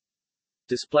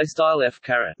f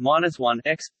minus 1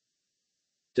 x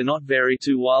do not vary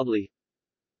too wildly.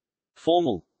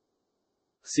 Formal.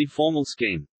 See formal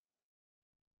scheme.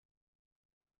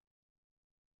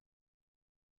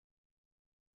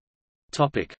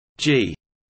 Topic G.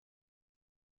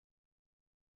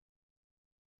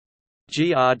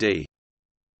 GRD.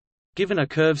 Given a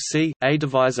curve C, a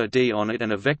divisor D on it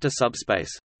and a vector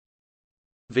subspace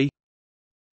V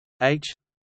H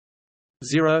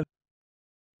 0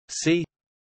 C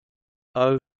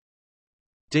O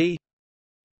D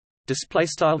display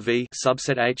style V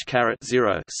subset H caret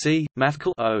 0 C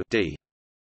mathcal O D.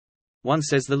 One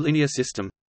says the linear system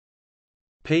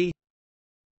P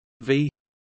V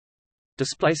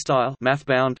display style math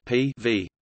bound P V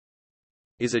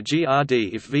is a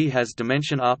GRD if V has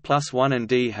dimension r+1 and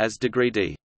D has degree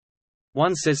D.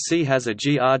 One says C has a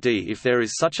GRD if there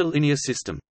is such a linear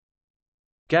system.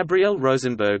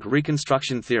 Gabriel-Rosenberg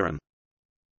reconstruction theorem.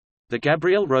 The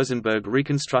Gabriel-Rosenberg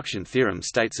reconstruction theorem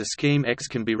states a scheme X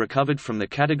can be recovered from the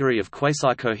category of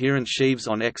quasi-coherent sheaves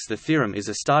on X. The theorem is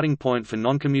a starting point for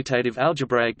noncommutative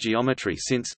algebraic geometry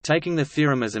since, taking the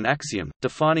theorem as an axiom,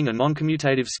 defining a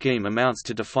noncommutative scheme amounts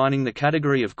to defining the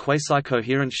category of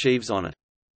quasi-coherent sheaves on it.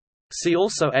 See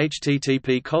also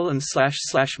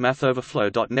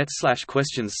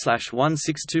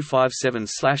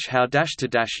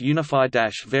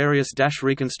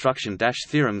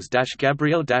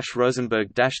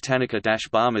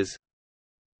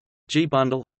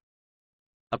G-bundle.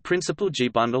 A principal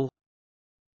G-bundle.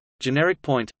 Generic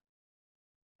point.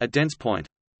 A dense point.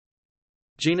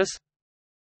 Genus.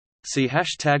 See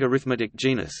 #arithmetic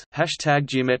genus,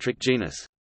 #geometric genus.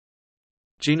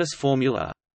 Genus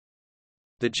formula.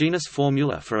 The genus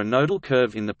formula for a nodal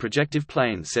curve in the projective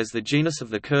plane says the genus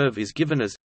of the curve is given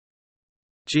as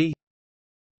G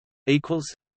equals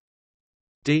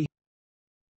D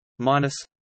minus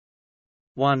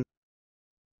 1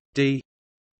 D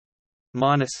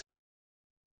minus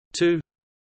 2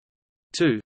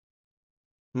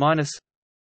 minus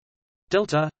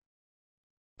delta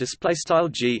display style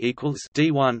G equals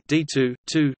D1 D2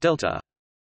 2 delta,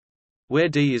 where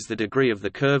D is the degree of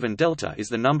the curve and delta is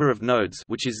the number of nodes,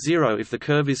 which is 0 if the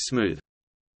curve is smooth.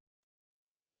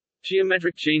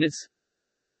 Geometric genus.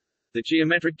 The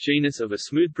geometric genus of a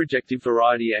smooth projective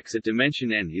variety X at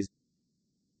dimension n is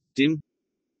dim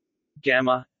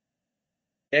gamma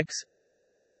X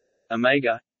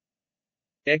omega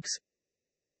X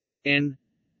n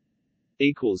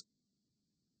equals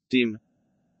dim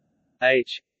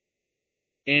H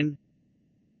n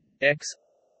X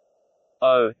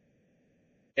O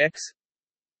X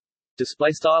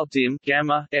display style dim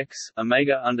gamma X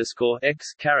omega underscore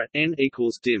X caret n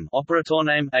equals dim operator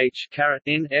name H caret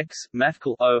n X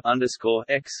mathcal O underscore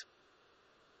X,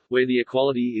 where the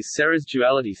equality is Serre's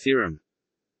duality theorem.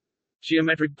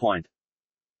 Geometric point.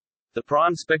 The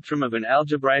prime spectrum of an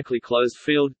algebraically closed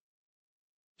field.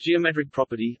 Geometric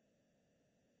property.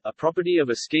 A property of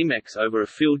a scheme X over a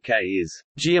field K is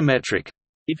geometric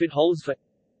if it holds for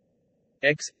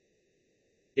X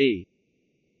E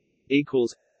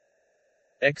equals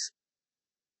X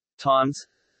times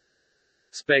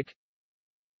spec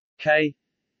K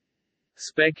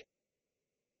spec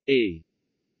E.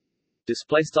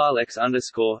 Display style X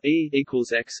underscore E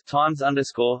equals X times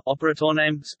underscore operator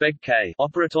name spec K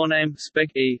operator name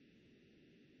spec E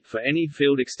for any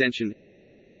field extension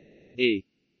E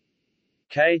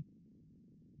K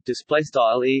display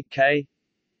style E K.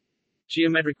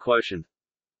 Geometric quotient.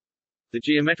 The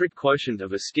geometric quotient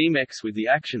of a scheme X with the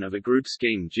action of a group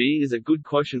scheme G is a good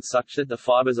quotient such that the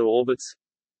fibers are orbits.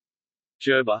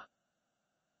 Gerber.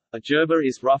 A gerber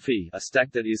is roughly a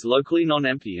stack that is locally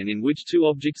non-empty and in which two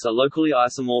objects are locally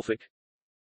isomorphic.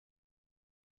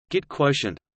 Git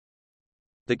quotient.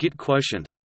 The Git quotient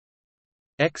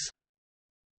X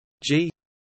G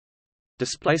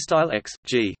display style X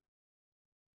G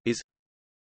is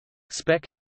spec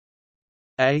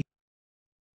A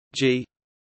G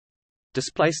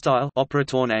display style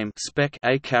operator name spec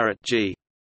A caret G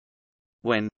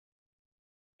when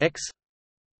X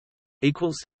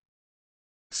equals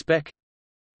spec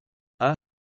A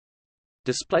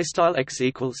display style X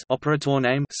equals operator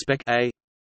name spec A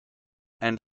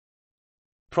and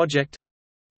project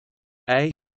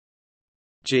A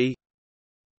G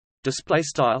display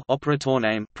style operator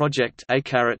name project A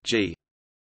caret G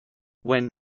when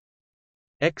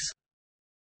X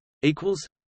equals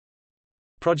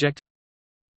project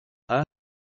A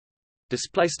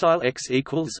display style X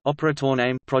equals operator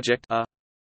name project A.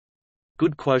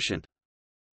 Good quotient.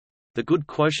 The good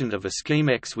quotient of a scheme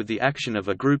X with the action of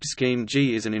a group scheme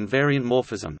G is an invariant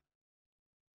morphism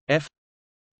F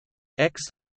X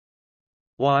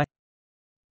Y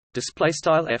display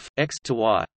style F X to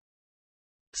Y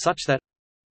such that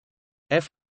F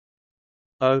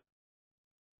O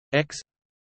X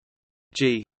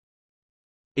G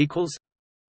equals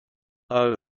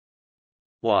O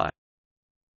Y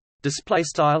display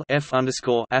style F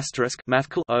underscore asterisk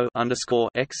mathcal O underscore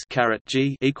X caret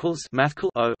G equals mathcal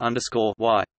O underscore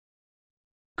Y.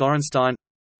 Gorenstein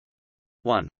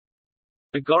 1.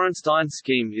 A Gorenstein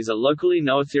scheme is a locally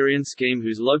noetherian scheme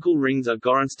whose local rings are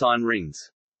Gorenstein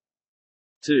rings.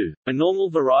 2. A normal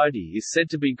variety is said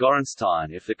to be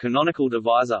Gorenstein if the canonical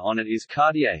divisor on it is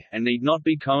Cartier, and need not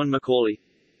be Cohen-Macaulay.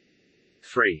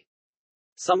 3.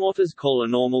 Some authors call a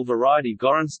normal variety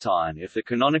Gorenstein if the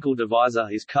canonical divisor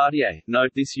is Cartier.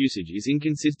 Note this usage is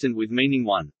inconsistent with meaning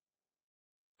 1.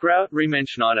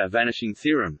 Grout-Riemann-Schneider vanishing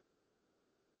theorem.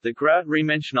 The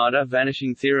Grout-Riemann-Schneider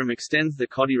vanishing theorem extends the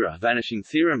Kodyra vanishing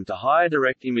theorem to higher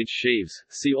direct image sheaves.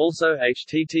 See also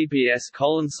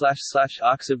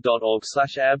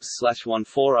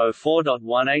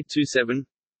https://arxiv.org/abs/1404.1827.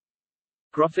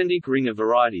 Grothendieck ring of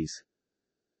varieties.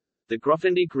 The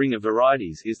Grothendieck ring of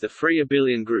varieties is the free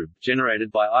abelian group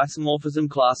generated by isomorphism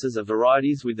classes of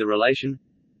varieties with the relation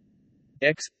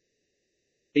X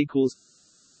equals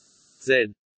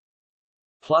Z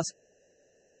plus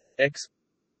X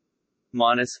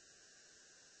minus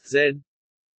Z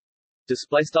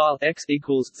display style X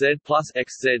equals Z plus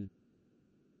XZ,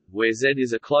 where Z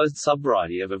is a closed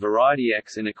subvariety of a variety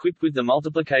X and equipped with the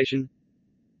multiplication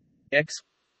X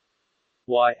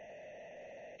Y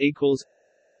equals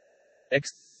X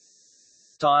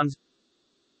times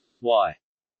Y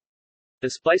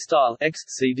display style X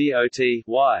CDOT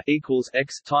Y equals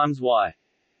X times Y.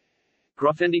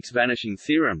 Grothendieck's vanishing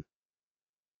theorem.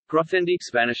 Grothendieck's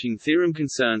vanishing theorem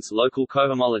concerns local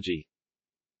cohomology.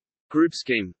 Group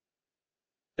scheme.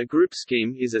 A group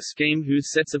scheme is a scheme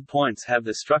whose sets of points have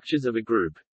the structures of a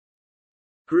group.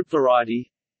 Group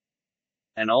variety.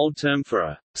 An old term for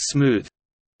a smooth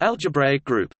algebraic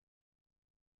group.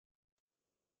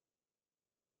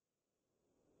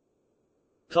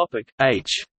 Topic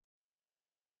H.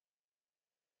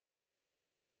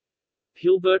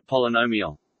 Hilbert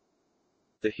polynomial.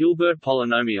 The Hilbert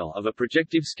polynomial of a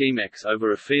projective scheme X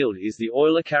over a field is the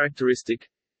Euler characteristic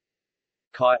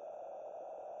chi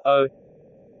O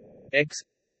X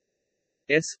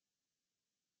S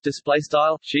display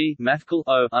style chi mathcal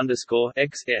O underscore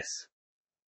X S.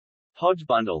 Hodge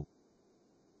bundle.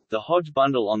 The Hodge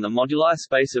bundle on the moduli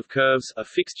space of curves, a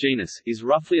fixed genus, is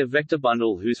roughly a vector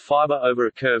bundle whose fiber over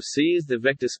a curve C is the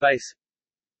vector space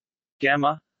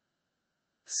gamma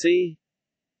C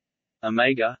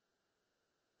omega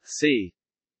C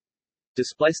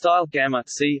display style gamma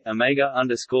C omega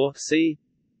underscore C.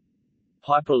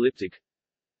 Hyperelliptic.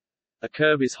 A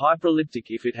curve is hyperelliptic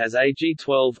if it has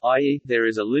AG12, i.e., there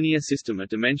is a linear system at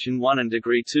dimension 1 and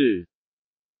degree 2.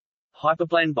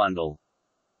 Hyperplane bundle.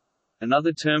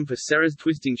 Another term for Serre's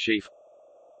twisting sheaf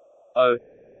O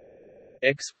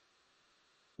X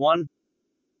 1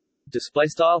 display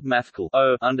style mathcal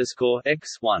O underscore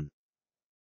X 1.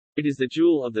 It is the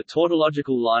dual of the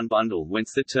tautological line bundle,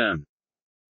 whence the term.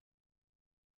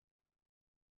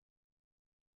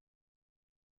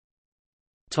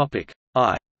 Topic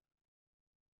I.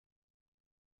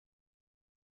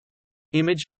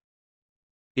 Image.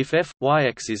 If f,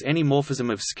 yx is any morphism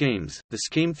of schemes, the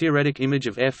scheme-theoretic image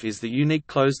of f is the unique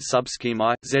closed subscheme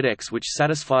I, Zx which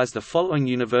satisfies the following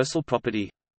universal property: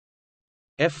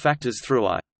 f factors through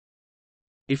I.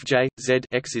 If J, Z,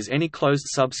 X is any closed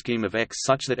subscheme of X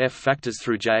such that f factors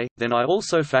through J, then I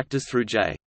also factors through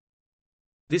J.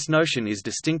 This notion is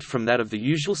distinct from that of the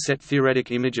usual set-theoretic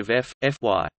image of f,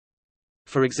 Fy.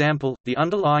 For example, the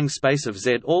underlying space of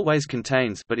Z always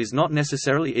contains but is not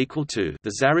necessarily equal to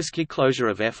the Zariski closure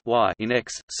of f y in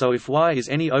X, so if Y is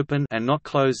any open and not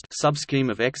closed subscheme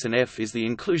of X and F is the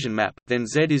inclusion map, then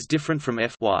Z is different from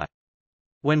f y.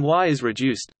 When Y is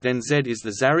reduced, then Z is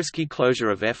the Zariski closure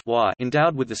of F y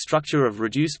endowed with the structure of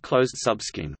reduced closed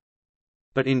subscheme.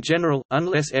 But in general,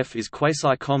 unless F is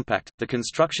quasi-compact, the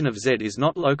construction of Z is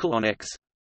not local on X.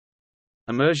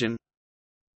 Immersion.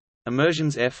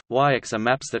 Immersions F, Y, X are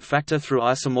maps that factor through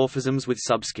isomorphisms with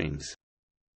subschemes.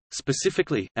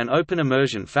 Specifically, an open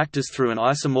immersion factors through an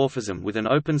isomorphism with an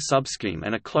open subscheme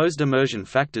and a closed immersion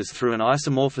factors through an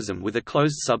isomorphism with a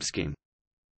closed subscheme.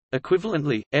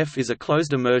 Equivalently, F is a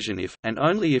closed immersion if, and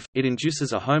only if, it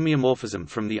induces a homeomorphism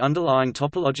from the underlying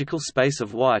topological space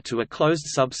of Y to a closed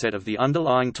subset of the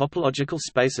underlying topological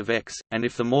space of X, and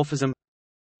if the morphism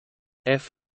F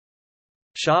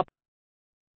sharp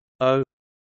O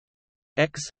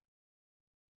X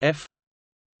F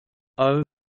O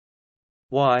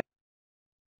Y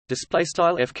display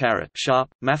style F caret sharp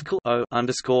mathcal O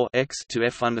underscore X to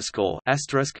F underscore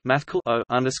asterisk mathcal O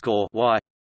underscore Y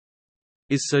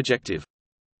is surjective.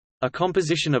 A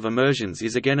composition of immersions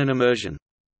is again an immersion.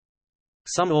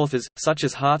 Some authors, such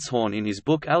as Hartshorne in his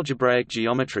book Algebraic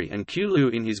Geometry and Q. Liu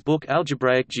in his book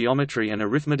Algebraic Geometry and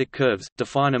Arithmetic Curves,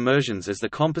 define immersions as the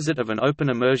composite of an open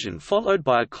immersion followed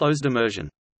by a closed immersion.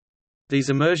 These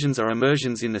immersions are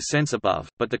immersions in the sense above,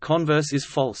 but the converse is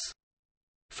false.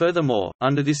 Furthermore,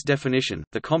 under this definition,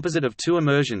 the composite of two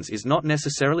immersions is not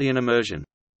necessarily an immersion.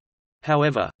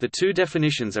 However, the two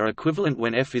definitions are equivalent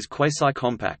when F is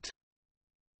quasi-compact.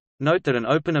 Note that an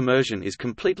open immersion is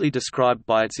completely described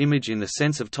by its image in the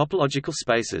sense of topological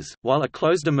spaces, while a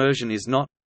closed immersion is not.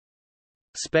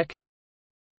 Spec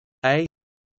A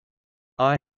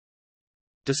I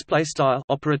display style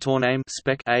operator name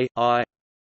spec A I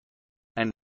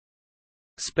and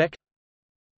spec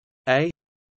A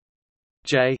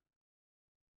J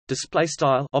display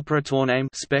style operator name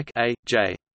spec A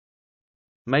J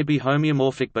may be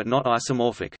homeomorphic but not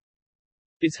isomorphic.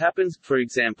 This happens, for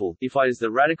example, if I is the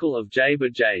radical of J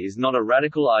but J is not a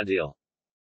radical ideal.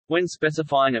 When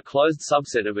specifying a closed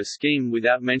subset of a scheme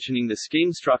without mentioning the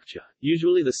scheme structure,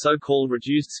 usually the so-called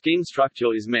reduced scheme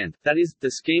structure is meant, that is,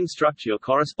 the scheme structure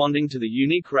corresponding to the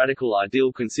unique radical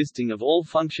ideal consisting of all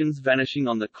functions vanishing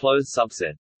on the closed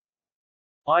subset.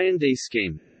 IND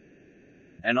scheme.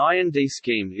 An IND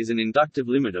scheme is an inductive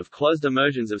limit of closed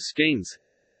immersions of schemes.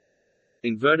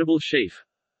 Invertible sheaf.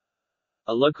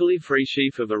 A locally free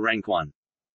sheaf of a rank 1.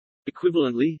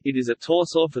 Equivalently, it is a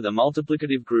torsor for the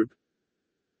multiplicative group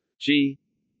G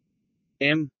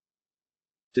M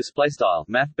displaystyle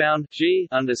mathbound G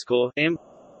underscore M,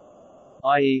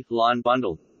 i.e., line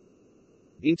bundle.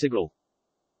 Integral.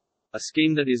 A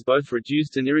scheme that is both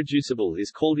reduced and irreducible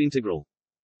is called integral.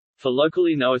 For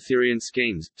locally noetherian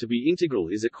schemes, to be integral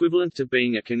is equivalent to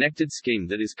being a connected scheme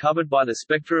that is covered by the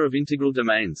spectra of integral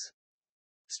domains.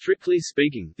 Strictly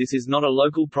speaking, this is not a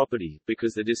local property,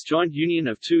 because the disjoint union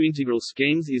of two integral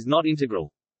schemes is not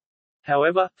integral.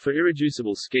 However, for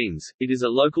irreducible schemes, it is a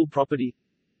local property.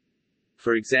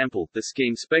 For example, the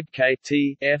scheme spec K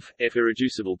T F F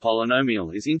irreducible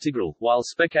polynomial is integral, while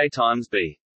spec A times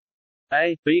B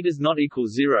B does not equal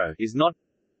 0 is not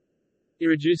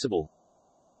irreducible.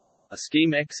 A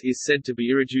scheme X is said to be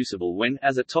irreducible when,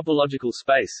 as a topological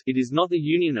space, it is not the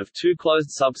union of two closed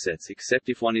subsets except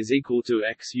if one is equal to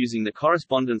X using the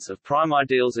correspondence of prime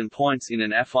ideals and points in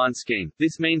an affine scheme.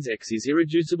 This means X is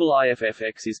irreducible if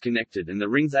X is connected and the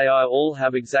rings AI all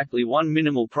have exactly one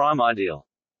minimal prime ideal.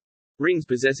 Rings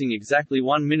possessing exactly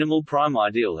one minimal prime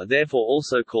ideal are therefore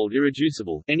also called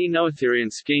irreducible. Any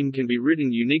noetherian scheme can be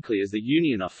written uniquely as the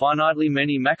union of finitely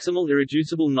many maximal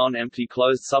irreducible non-empty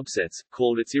closed subsets,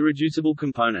 called its irreducible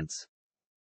components.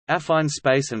 Affine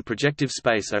space and projective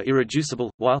space are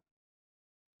irreducible, while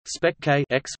spec K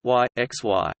x y x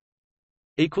y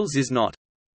equals is not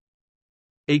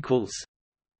equals.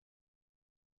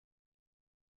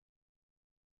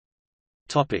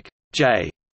 Topic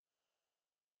J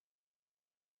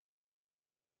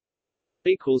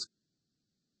equals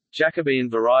Jacobian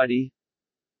variety.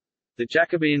 The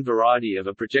Jacobian variety of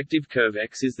a projective curve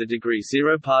X is the degree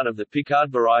 0 part of the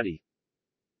Picard variety.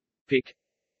 Pic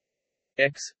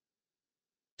X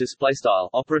display style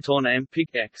operator name pic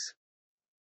X.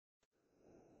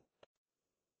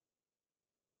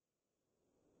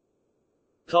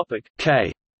 Topic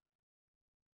K.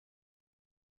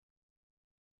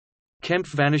 Kempf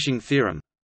vanishing theorem.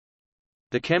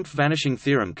 The Kempf vanishing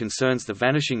theorem concerns the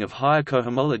vanishing of higher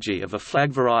cohomology of a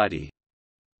flag variety.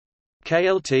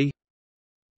 KLT,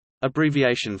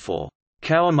 abbreviation for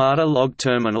Kawamata log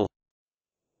terminal.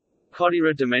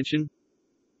 Kodaira dimension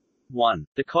 1.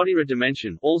 The Kodaira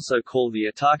dimension, also called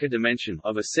the Ataka dimension,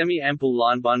 of a semi-ample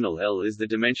line bundle L is the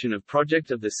dimension of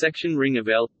project of the section ring of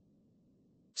L.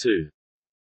 2.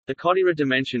 The Kodaira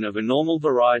dimension of a normal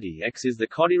variety X is the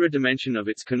Kodaira dimension of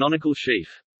its canonical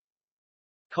sheaf.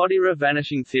 Kodaira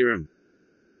vanishing theorem.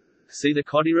 See the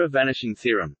Kodaira vanishing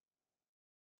theorem.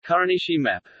 Kuranishi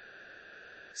map.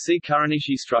 See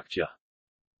Kuranishi structure.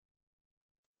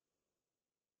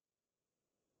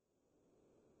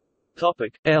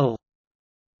 Topic L.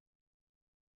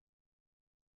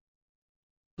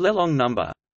 Lelong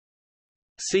number.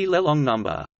 See Lelong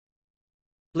number.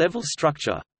 Level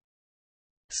structure.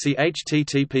 See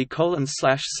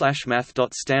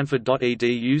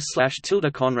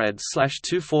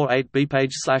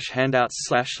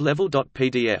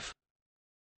http://math.stanford.edu/tilde-conrad/248bpage/handouts/level.pdf.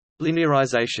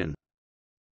 Linearization.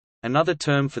 Another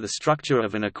term for the structure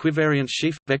of an equivariant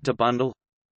sheaf vector bundle.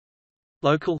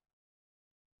 Local.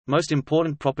 Most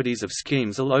important properties of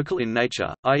schemes are local in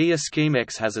nature, i.e. a scheme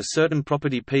X has a certain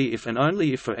property P if and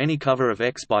only if for any cover of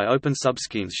X by open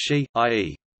subschemes xi,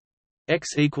 i.e.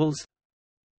 X equals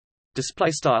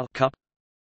cup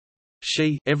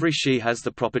xi. Every xi has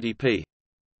the property P.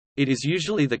 It is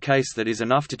usually the case that is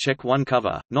enough to check one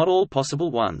cover, not all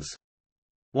possible ones.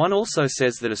 One also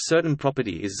says that a certain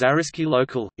property is Zariski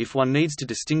local, if one needs to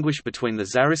distinguish between the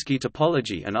Zariski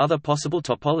topology and other possible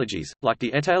topologies, like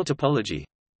the étale topology.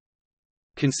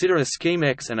 Consider a scheme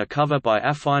X and a cover by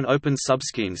affine open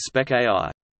subschemes spec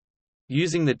AI.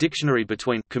 Using the dictionary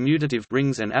between commutative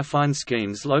rings and affine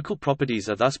schemes, local properties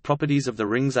are thus properties of the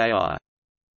rings AI.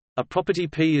 A property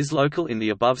P is local in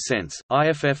the above sense,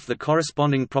 IFF. The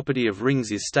corresponding property of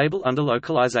rings is stable under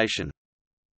localization.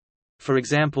 For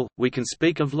example, we can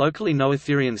speak of locally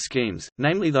noetherian schemes,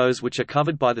 namely those which are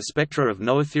covered by the spectra of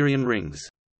noetherian rings.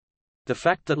 The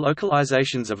fact that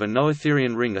localizations of a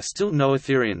noetherian ring are still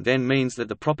noetherian then means that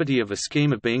the property of a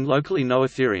scheme of being locally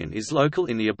noetherian is local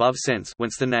in the above sense,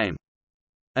 whence the name.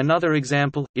 Another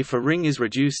example, if a ring is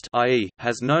reduced, i.e.,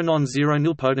 has no non-zero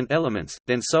nilpotent elements,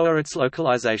 then so are its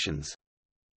localizations.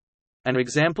 An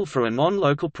example for a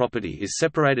non-local property is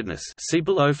separatedness. See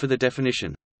below for the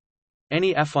definition.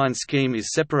 Any affine scheme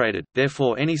is separated,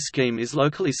 therefore any scheme is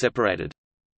locally separated.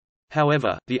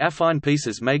 However, the affine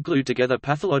pieces may glue together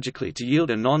pathologically to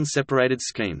yield a non-separated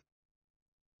scheme.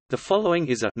 The following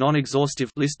is a non-exhaustive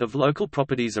list of local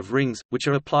properties of rings, which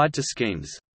are applied to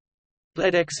schemes.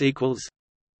 Let X equals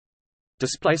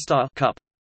cup.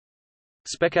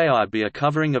 Spec AI be a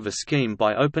covering of a scheme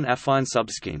by open affine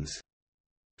subschemes.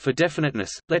 For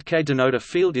definiteness, let K denote a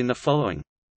field in the following.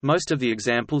 Most of the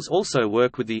examples also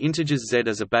work with the integers Z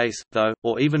as a base, though,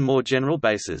 or even more general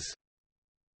bases.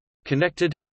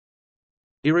 Connected,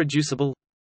 irreducible,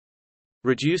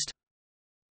 reduced,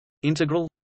 integral,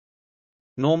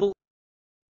 normal,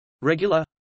 regular,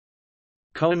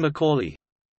 Cohen-Macaulay,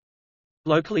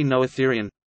 locally noetherian,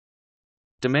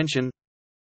 dimension,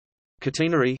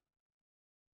 catenary,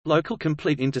 local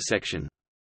complete intersection.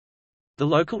 The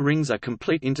local rings are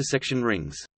complete intersection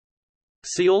rings.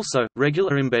 See also,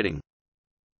 regular embedding.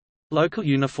 Local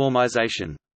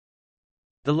uniformization.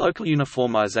 The local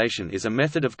uniformization is a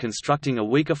method of constructing a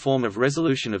weaker form of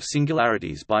resolution of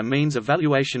singularities by means of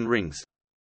valuation rings.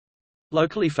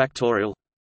 Locally factorial.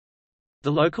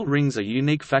 The local rings are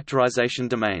unique factorization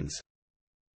domains.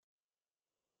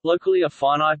 Locally a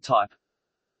finite type.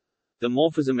 The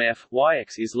morphism f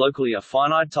yx is locally a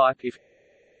finite type if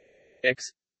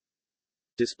x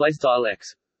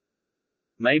x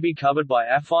may be covered by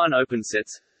affine open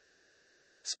sets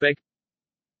spec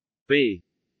b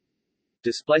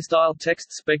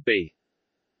text spec b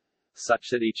such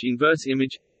that each inverse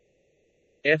image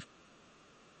f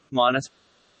minus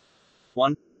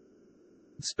 1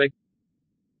 spec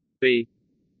b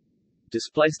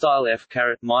f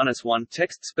caret minus 1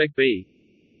 text spec b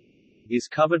is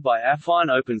covered by affine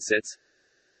open sets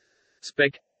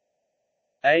spec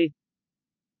a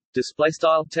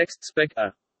text spec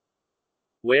a,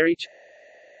 where each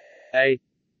a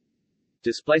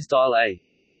is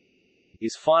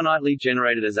finitely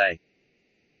generated as a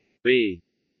b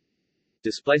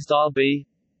b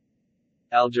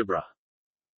algebra.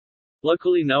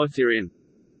 Locally noetherian.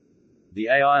 The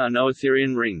AI are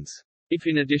noetherian rings. If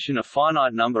in addition a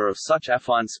finite number of such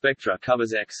affine spectra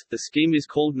covers X, the scheme is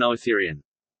called noetherian.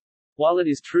 While it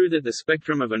is true that the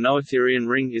spectrum of a noetherian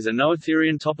ring is a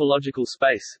noetherian topological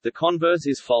space, the converse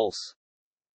is false.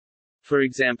 For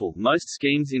example, most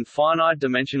schemes in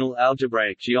finite-dimensional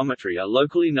algebraic geometry are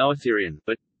locally noetherian,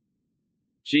 but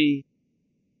G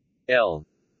L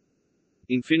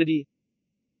infinity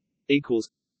equals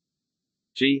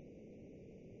G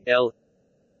L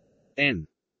n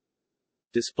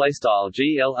display style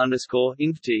GL underscore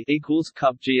inf t equals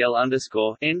cup GL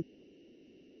underscore n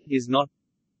is not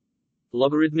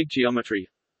logarithmic geometry.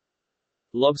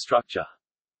 Log structure.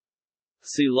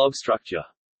 See log structure.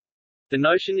 The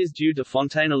notion is due to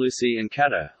Fontaine-Lucy and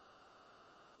Catto.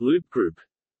 Loop group.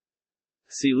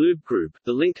 See loop group.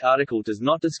 The link article does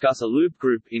not discuss a loop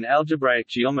group in algebraic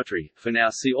geometry. For now,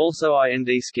 see also IND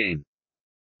scheme.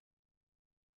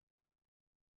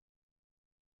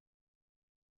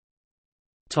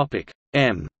 Topic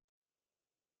M.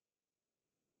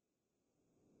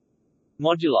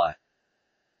 Moduli.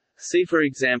 See for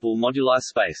example moduli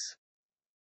space.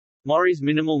 Mori's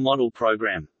minimal model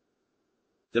program.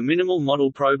 The minimal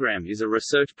model program is a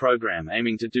research program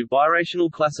aiming to do birational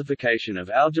classification of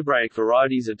algebraic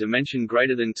varieties of dimension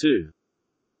greater than 2.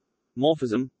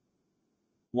 Morphism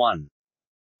 1.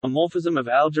 A morphism of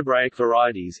algebraic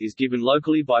varieties is given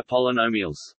locally by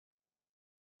polynomials.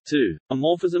 2. A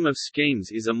morphism of schemes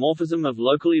is a morphism of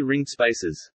locally ringed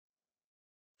spaces.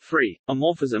 3. A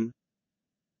morphism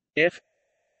F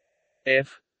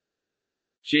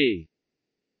G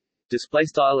display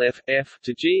style F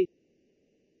to G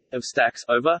of stacks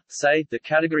over, say, the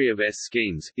category of S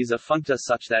schemes, is a functor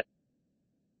such that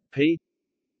P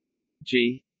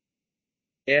G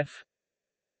F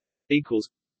equals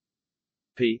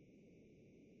P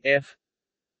F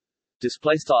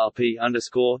display style P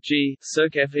underscore G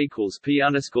circ F equals P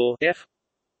underscore F,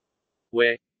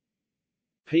 where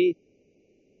P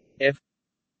F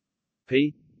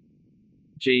P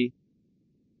G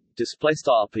display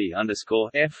style P underscore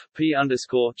F P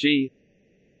underscore G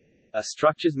are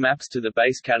structures maps to the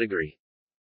base category.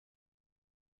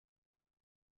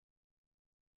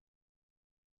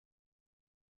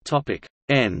 Topic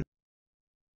N.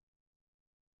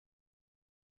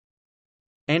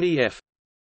 NEF.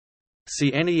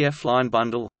 See NEF line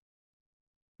bundle.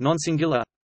 Nonsingular.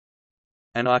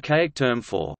 An archaic term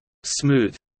for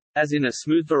smooth, as in a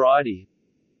smooth variety.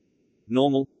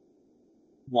 Normal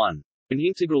 1. An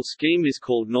integral scheme is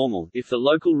called normal if the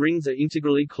local rings are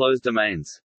integrally closed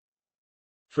domains.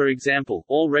 For example,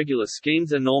 all regular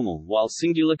schemes are normal while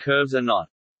singular curves are not.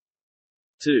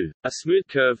 2. A smooth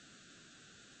curve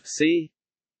C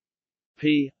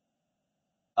P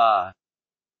R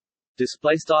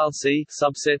display style C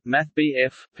subset math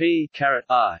BF P caret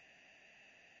R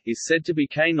is said to be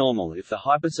K-normal if the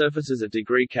hypersurfaces of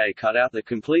degree K cut out the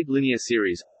complete linear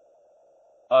series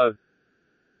O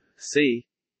C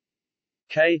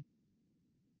K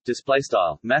display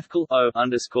style mathcal O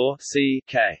underscore C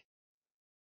K.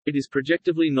 It is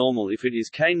projectively normal if it is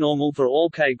K-normal for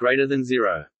all K greater than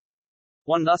 0.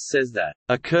 One thus says that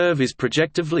a curve is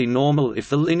projectively normal if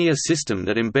the linear system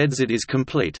that embeds it is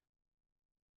complete.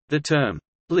 The term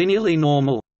linearly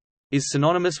normal is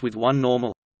synonymous with one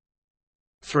normal.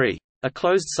 3. A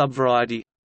closed subvariety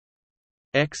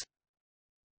X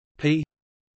P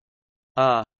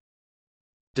R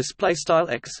display style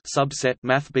X subset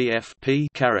math BF P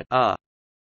caret R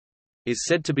is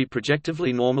said to be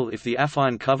projectively normal if the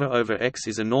affine cover over X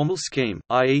is a normal scheme,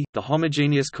 i.e., the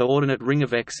homogeneous coordinate ring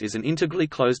of X is an integrally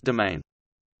closed domain.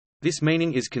 This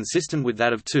meaning is consistent with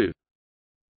that of 2.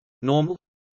 Normal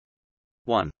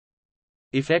 1.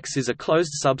 If X is a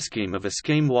closed subscheme of a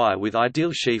scheme Y with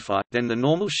ideal sheaf I, then the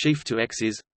normal sheaf to X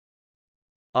is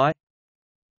I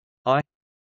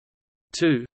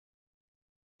 2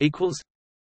 equals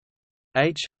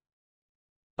H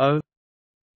O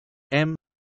M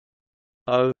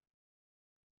O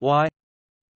Y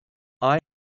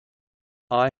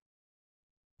I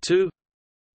 2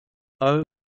 O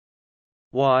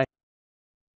Y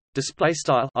display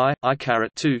style I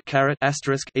caret 2 caret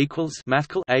asterisk equals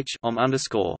mathcal H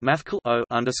underscore mathcal O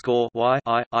underscore Y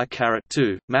I caret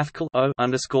 2 mathcal O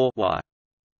underscore Y.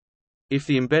 If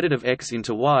the embedded of X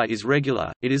into Y is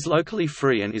regular, it is locally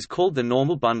free and is called the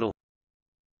normal bundle.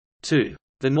 2.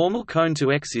 The normal cone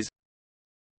to X is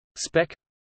spec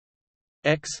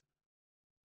X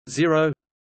 0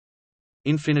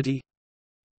 infinity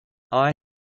I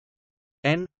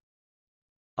N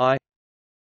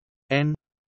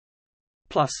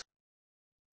plus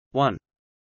 1.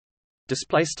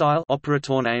 Display style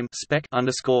operator name spec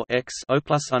underscore X O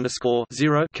plus underscore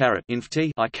 0 caret inf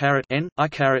T I caret N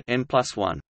plus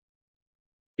 1.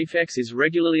 If X is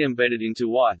regularly embedded into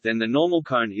Y, then the normal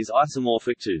cone is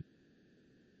isomorphic to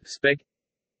spec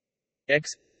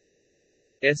X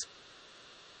S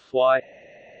Y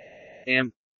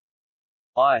M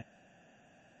I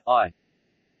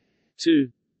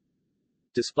 2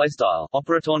 display style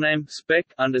operator name spec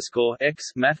underscore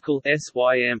X mathcal S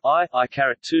Y M I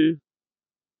caret 2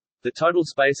 the total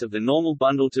space of the normal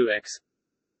bundle to X.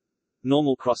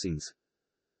 Normal crossings.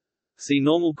 See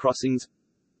normal crossings.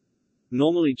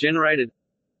 Normally generated.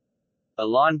 A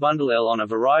line bundle L on a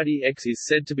variety X is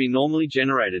said to be normally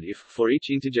generated if, for each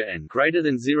integer n greater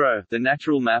than 0, the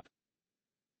natural map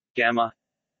gamma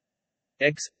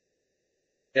X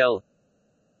L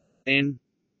n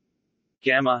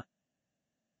gamma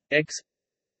x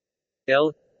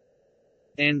L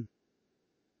n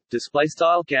display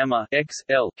style gamma x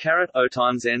L caret O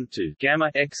times n to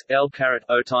gamma x L caret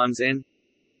O times n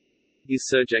is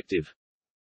surjective.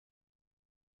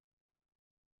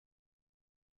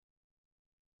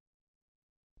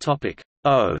 Topic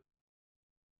O.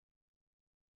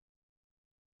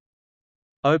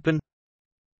 Open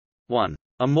 1.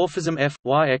 A morphism f,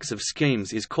 y x of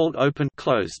schemes is called open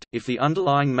closed if the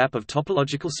underlying map of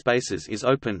topological spaces is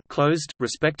open closed,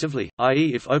 respectively,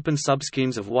 i.e. if open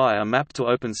subschemes of y are mapped to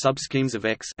open subschemes of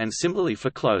x, and similarly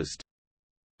for closed.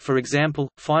 For example,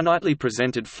 finitely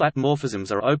presented flat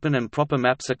morphisms are open and proper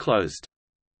maps are closed.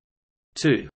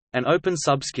 2. An open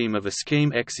subscheme of a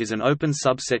scheme X is an open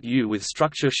subset U with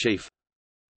structure sheaf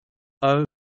O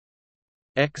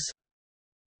X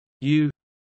U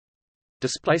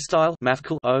display style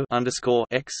mathcal O underscore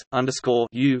X underscore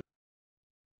U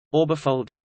orbifold.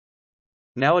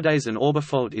 Nowadays an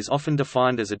orbifold is often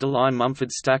defined as a Deligne-Mumford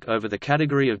stack over the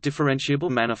category of differentiable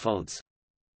manifolds.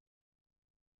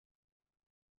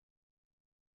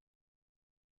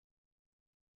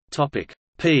 Topic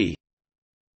P.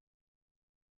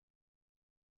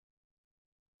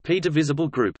 P-divisible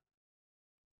group.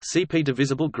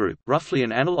 CP-divisible group, roughly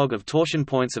an analog of torsion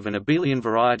points of an abelian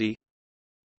variety.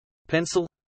 Pencil.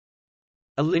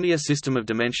 A linear system of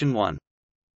dimension 1.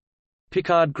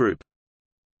 Picard group.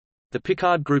 The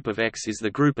Picard group of X is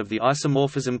the group of the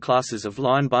isomorphism classes of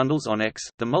line bundles on X,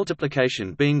 the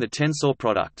multiplication being the tensor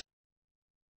product.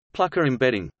 Plucker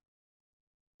embedding.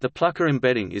 The Plucker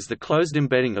embedding is the closed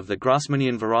embedding of the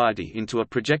Grassmannian variety into a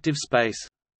projective space.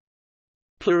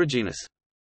 Plurigenus.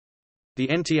 The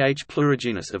nth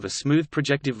plurigenus of a smooth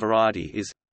projective variety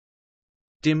is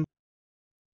dim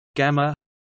gamma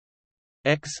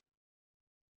x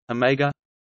omega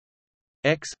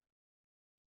x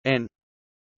n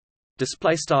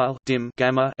display style dim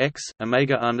gamma x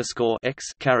omega underscore x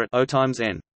caret O times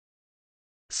n.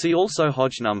 See also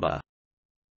Hodge number.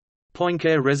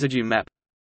 Poincare residue map.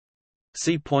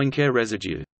 See Poincare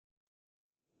residue.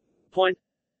 Point.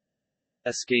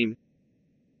 A scheme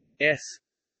S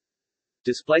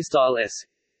display style S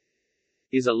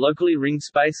is a locally ringed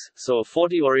space, so a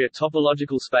Fortiori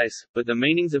topological space, but the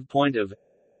meanings of point of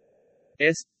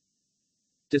S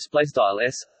display style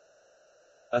S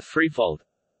are threefold.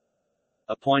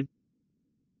 A point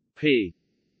P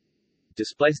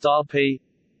display style P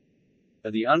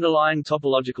of the underlying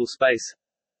topological space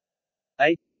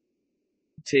A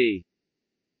T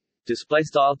display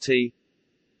style T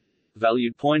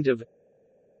valued point of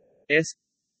S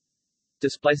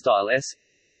display style S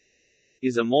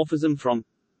is a morphism from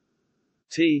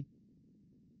T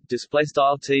display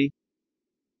style T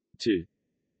to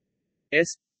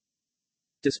S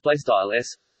display style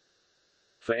S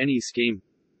for any scheme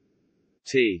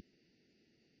T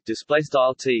display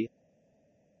style T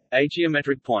a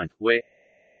geometric point where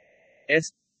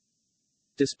S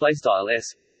display style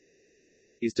S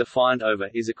is defined over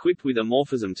is equipped with a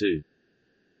morphism to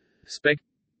spec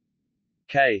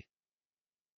K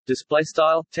display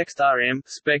style text rm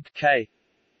spec K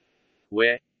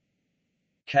where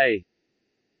K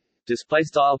display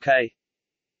style K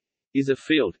is a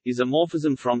field is a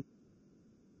morphism from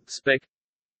spec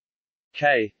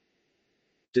K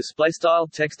display style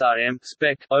text rm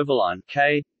spec overline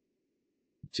K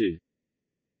to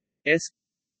S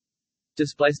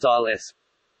display style S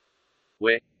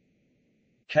where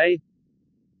K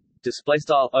display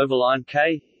style overline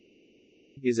K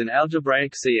is an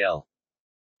algebraic CL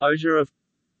Osure of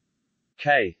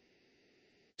K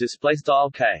display style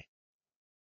K.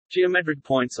 Geometric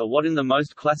points are what in the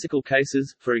most classical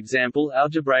cases, for example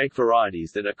algebraic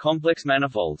varieties that are complex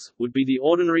manifolds, would be the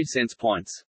ordinary sense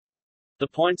points. The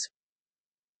points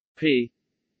P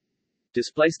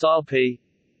display style P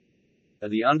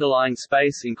of the underlying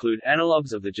space include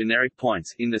analogues of the generic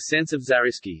points in the sense of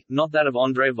Zariski, not that of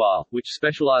André Weil, which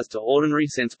specialize to ordinary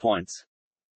sense points.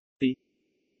 The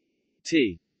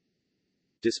T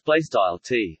display style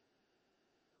T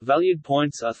valued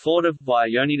points are thought of via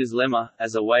Yonita's lemma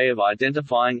as a way of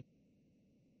identifying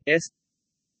S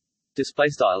display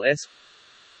style S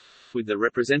with the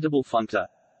representable functor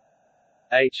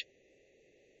H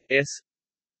S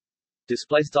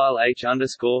display style H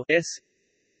underscore S.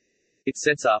 It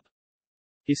sets up.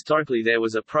 Historically there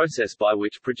was a process by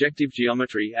which projective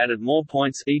geometry added more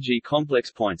points, e.g.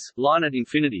 complex points, line at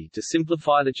infinity, to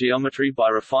simplify the geometry by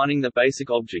refining the basic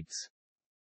objects.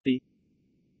 The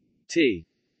T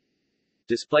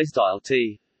display style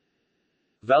T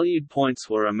valued points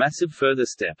were a massive further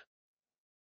step.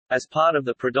 As part of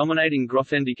the predominating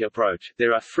Grothendieck approach,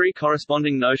 there are three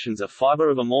corresponding notions of fiber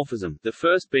of a morphism, the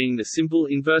first being the simple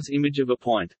inverse image of a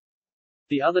point.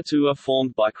 The other two are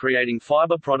formed by creating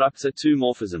fiber products of two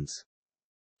morphisms.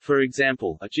 For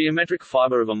example, a geometric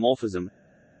fiber of a morphism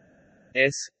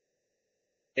S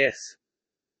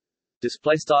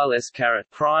display style S caret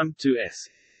prime to S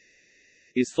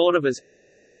is thought of as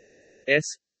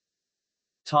S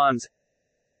times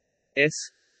S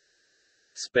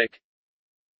spec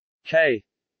K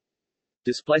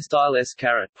display style S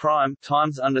caret prime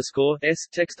times underscore S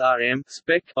text RM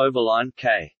spec overline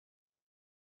K.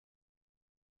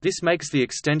 This makes the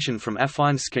extension from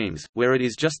affine schemes, where it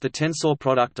is just the tensor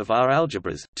product of R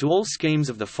algebras, to all schemes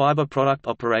of the fiber product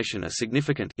operation a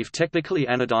significant, if technically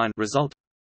anodyne, result.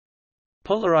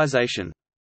 Polarization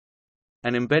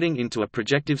and embedding into a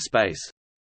projective space.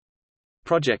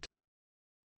 Project.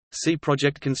 See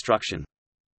project construction.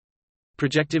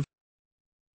 Projective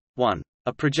 1.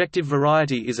 A projective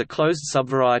variety is a closed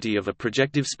subvariety of a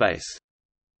projective space.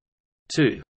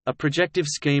 2. A projective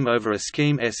scheme over a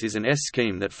scheme S is an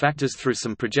S-scheme that factors through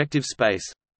some projective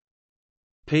space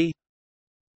P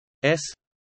S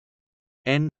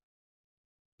N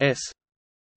S.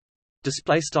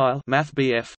 Display style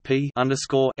mathbf P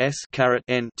underscore S caret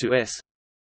N to S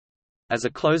as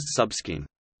a closed subscheme.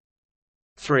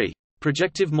 3.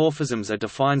 Projective morphisms are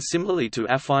defined similarly to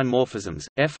affine morphisms.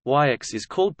 F(yx) is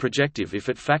called projective if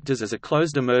it factors as a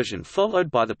closed immersion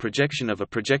followed by the projection of a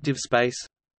projective space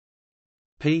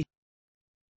P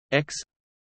X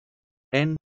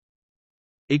N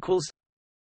equals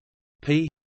P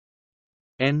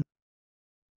N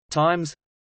times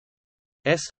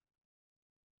S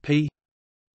P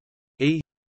E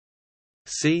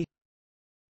C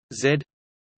Z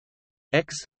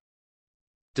X.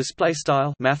 Display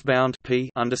style mathbound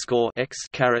P underscore X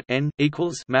caret N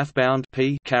equals mathbound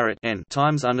P caret N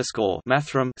times underscore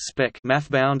mathrm spec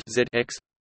mathbound Z X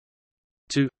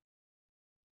to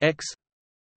X.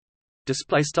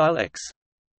 Display style X.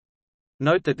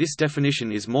 Note that this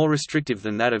definition is more restrictive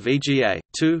than that of EGA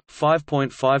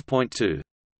 5.5.2.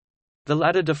 The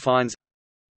latter defines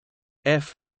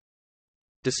F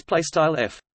display style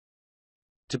F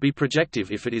to be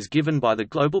projective if it is given by the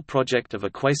global project of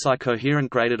a quasi-coherent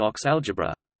graded Ox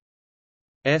algebra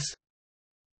S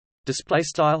display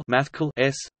style mathcal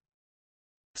S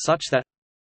such that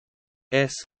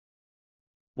S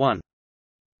 1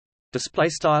 display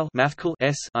style mathcal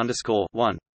S underscore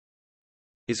 1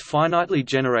 is finitely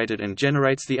generated and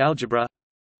generates the algebra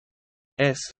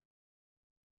S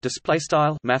display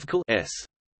style mathcal S.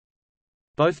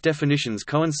 Both definitions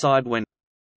coincide when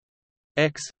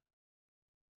X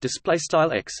display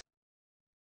style X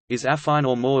is affine,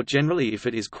 or more generally if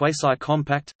it is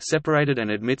quasi-compact, separated and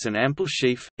admits an ample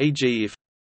sheaf, e.g. if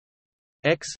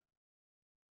X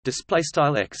display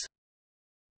style X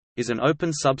is an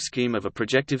open subscheme of a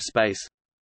projective space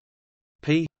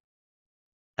P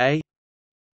A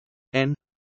N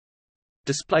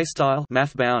display style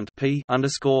mathbound P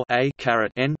underscore A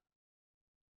caret N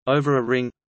over a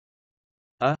ring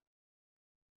A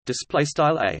display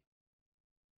style A.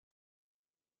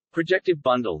 Projective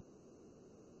bundle.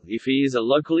 If E is a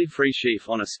locally free sheaf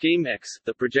on a scheme X,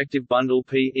 the projective bundle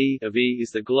P of E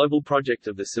is the global project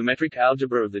of the symmetric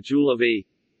algebra of the dual of E.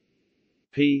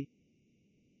 P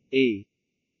E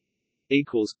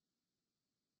equals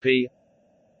P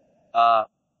R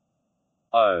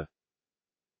O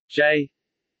J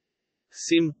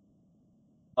sim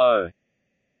O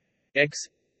X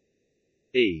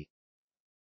E.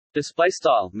 Display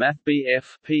style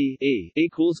mathbf P E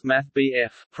equals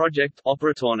mathbf project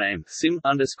operator name sim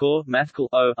underscore mathcal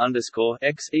O underscore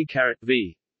X E caret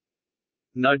V.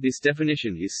 Note this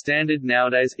definition is standard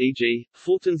nowadays, e.g.,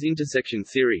 Fulton's intersection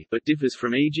theory, but differs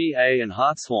from EGA and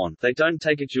Hartshorne. They don't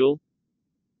take a dual.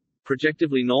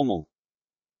 Projectively normal.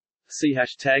 See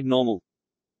 #normal.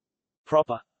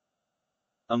 Proper.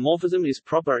 A morphism is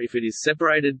proper if it is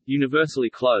separated, universally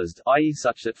closed, i.e.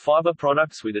 such that fiber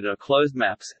products with it are closed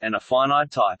maps, and a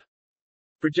finite type.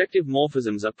 Projective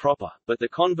morphisms are proper, but the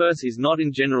converse is not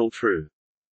in general true.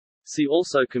 See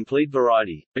also complete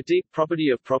variety. A deep property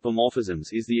of proper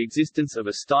morphisms is the existence of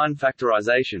a Stein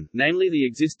factorization, namely the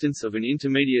existence of an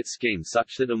intermediate scheme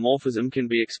such that a morphism can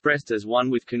be expressed as one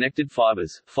with connected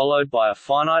fibers, followed by a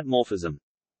finite morphism.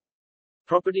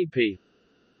 Property P.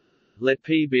 Let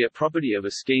P be a property of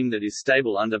a scheme that is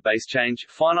stable under base change,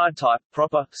 finite type,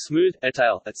 proper, smooth,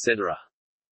 étale, etc.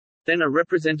 Then a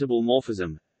representable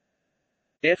morphism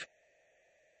F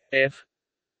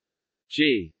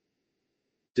G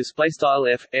display style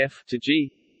F to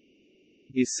G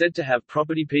is said to have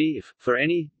property P if, for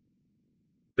any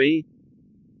B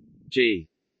G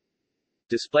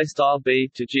display style b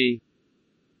to g.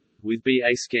 With b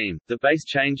a scheme, the base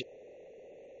change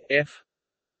f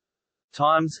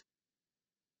times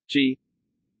g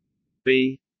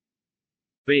b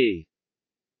b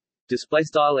display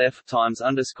style f times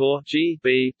underscore g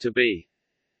b to b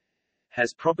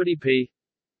has property p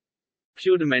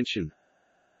pure dimension.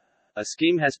 A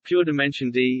scheme has pure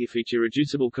dimension d if each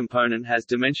irreducible component has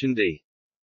dimension d.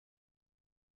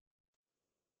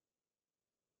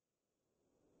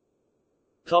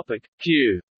 Topic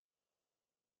Q.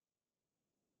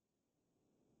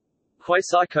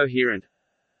 Quasi-coherent.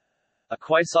 A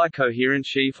quasi-coherent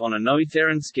sheaf on a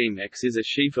noetherian scheme X is a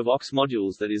sheaf of OX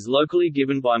modules that is locally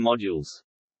given by modules.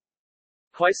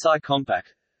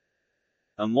 Quasi-compact.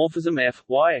 A morphism f,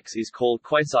 yx is called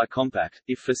quasi-compact,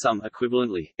 if for some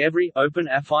equivalently, every open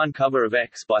affine cover of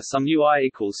X by some ui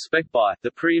equals spec by,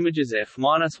 the preimages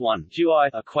f-1 ui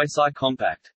are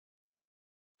quasi-compact.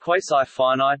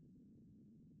 Quasi-finite.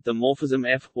 The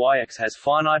morphism f, yx has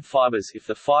finite fibers if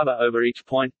the fiber over each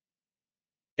point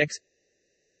X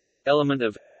element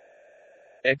of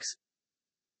X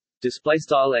display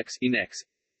style X in X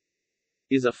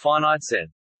is a finite set.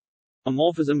 A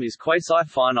morphism is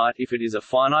quasi-finite if it is a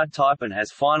finite type and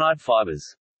has finite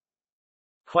fibers.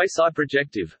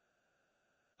 Quasi-projective.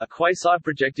 A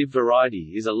quasi-projective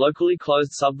variety is a locally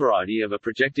closed subvariety of a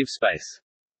projective space.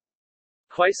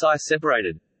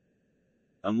 Quasi-separated.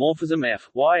 A morphism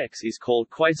f, yx is called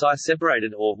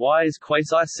quasi-separated or y is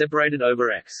quasi-separated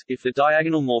over x, if the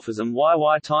diagonal morphism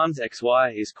yy times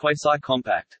xy is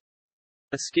quasi-compact.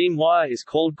 A scheme Y is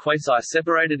called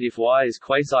quasi-separated if Y is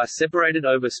quasi-separated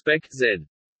over spec Z.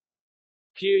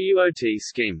 QUOT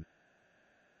scheme.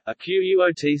 A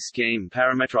QUOT scheme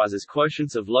parametrizes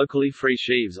quotients of locally free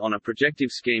sheaves on a projective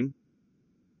scheme.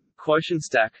 Quotient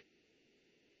stack.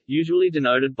 Usually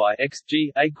denoted by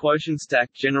XG, a quotient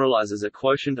stack generalizes a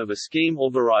quotient of a scheme or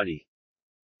variety.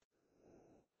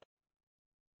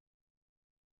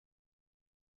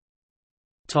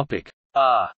 Topic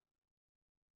R.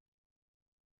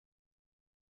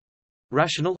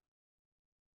 Rational.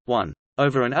 1.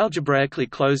 Over an algebraically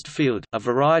closed field, a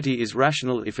variety is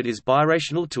rational if it is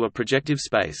birational to a projective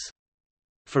space.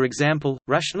 For example,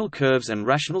 rational curves and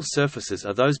rational surfaces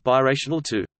are those birational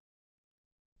to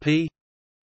P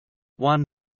 1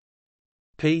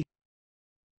 P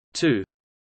 2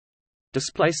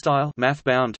 display style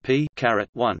mathbound P caret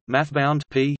 1 mathbound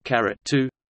P caret 2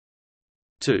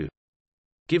 2.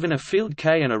 Given a field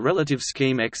K and a relative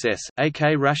scheme XS, a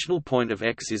K rational point of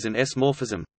X is an S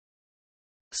morphism.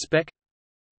 Spec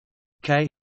K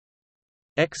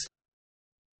X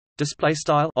display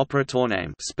style operator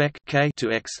name spec K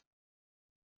to X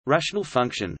rational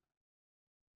function.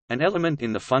 An element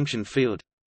in the function field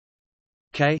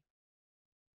K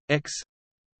X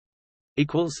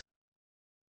equals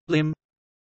lim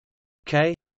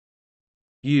K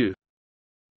U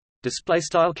display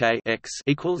style K X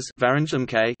equals varangem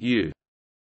K U,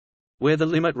 where the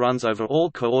limit runs over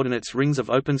all coordinates rings of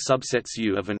open subsets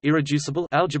U of an irreducible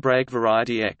algebraic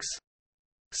variety X.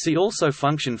 See also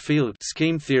function field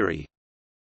scheme theory.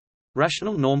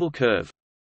 Rational normal curve.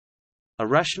 A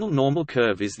rational normal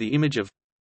curve is the image of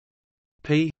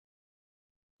P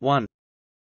 1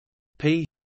 P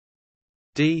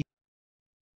D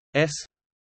S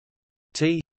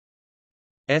T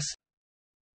S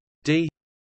D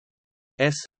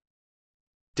S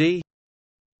D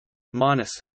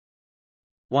minus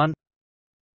 1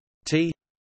 T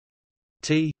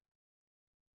T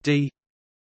D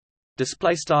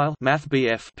display style math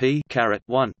BF P caret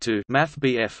 1 to math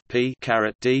BF P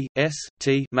caret D S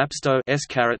T mapsto S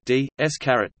caret D S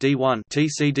caret D1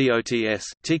 TCDOTS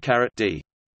T caret D.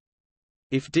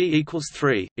 If D equals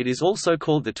 3, it is also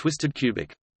called the twisted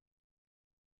cubic.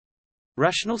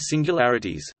 Rational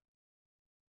singularities.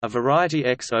 A variety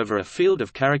X over a field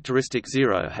of characteristic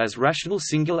 0 has rational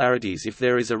singularities if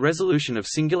there is a resolution of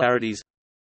singularities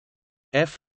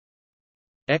f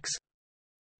x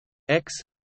x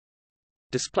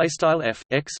display style f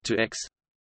x to x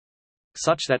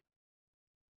such that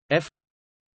f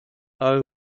o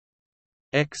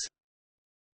x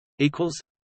equals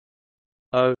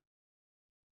o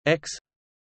x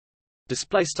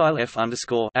display style f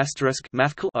underscore asterisk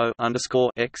mathcal o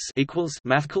underscore x equals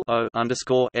mathcal o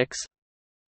underscore x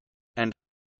and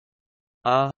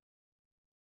r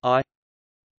I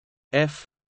f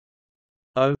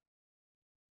o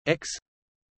x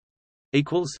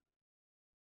equals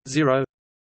 0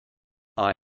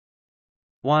 I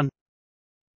 1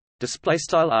 display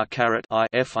style r caret I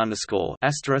f underscore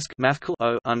asterisk mathcal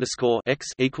o underscore x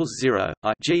equals 0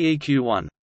 I geq 1.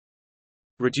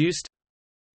 Reduced.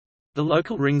 The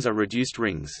local rings are reduced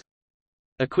rings.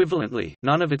 Equivalently,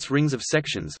 none of its rings of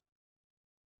sections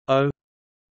O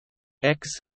x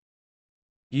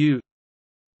u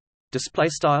display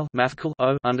style mathcal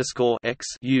O underscore x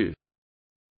u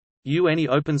U any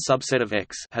open subset of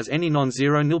X has any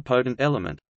non-zero nilpotent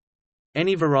element.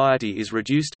 Any variety is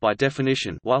reduced by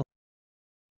definition while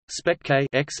spec K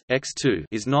x x2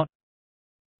 is not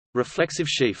reflexive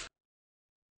sheaf.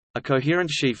 A coherent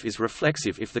sheaf is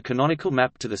reflexive if the canonical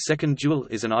map to the second dual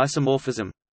is an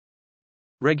isomorphism.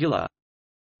 Regular.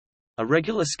 A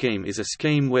regular scheme is a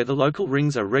scheme where the local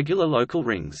rings are regular local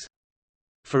rings.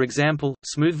 For example,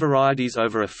 smooth varieties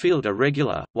over a field are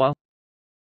regular, while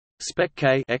spec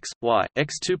K x y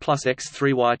x2 plus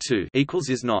x3 y2 equals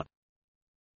is not.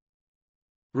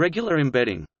 Regular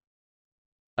embedding.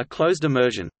 A closed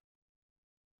immersion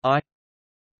I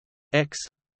x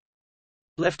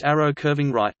left arrow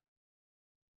curving right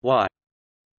y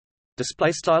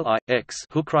display style I x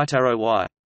hook right arrow y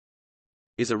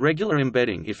is a regular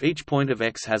embedding if each point of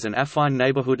X has an affine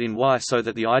neighborhood in Y so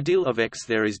that the ideal of X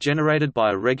there is generated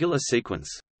by a regular sequence.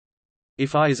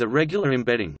 If I is a regular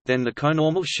embedding, then the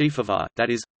conormal sheaf of I, that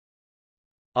is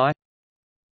I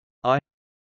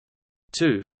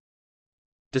 2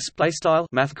 display style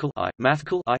mathcal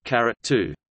I caret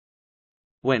 2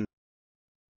 when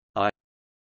I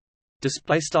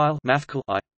display style mathcal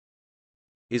I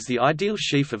is the ideal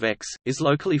sheaf of X is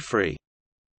locally free.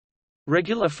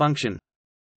 Regular function.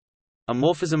 A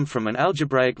morphism from an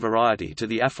algebraic variety to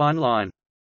the affine line.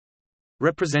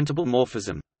 Representable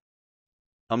morphism.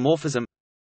 A morphism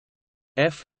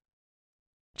f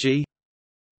g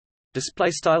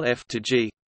display style f to g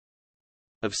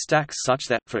of stacks such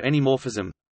that for any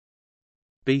morphism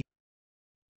b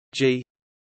g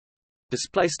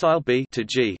display style b to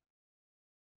g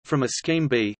from a scheme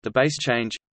B, the base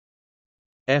change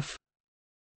f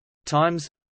times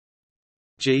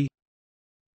g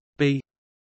b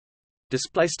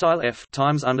display style f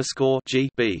times underscore g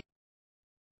b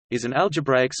is an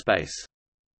algebraic space.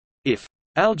 If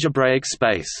algebraic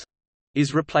space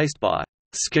is replaced by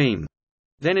scheme,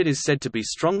 then it is said to be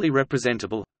strongly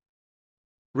representable.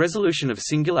 Resolution of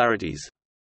singularities.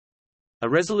 A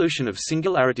resolution of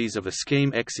singularities of a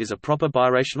scheme X is a proper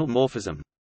birational morphism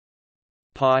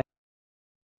pi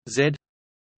z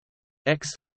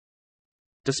x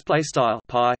display style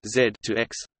pi z to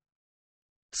x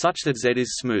such that Z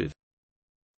is smooth.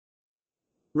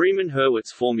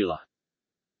 Riemann-Hurwitz formula.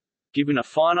 Given a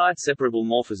finite separable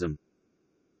morphism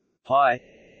pi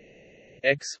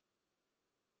x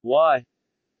y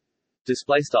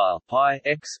display style pi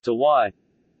x to y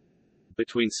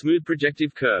between smooth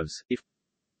projective curves, if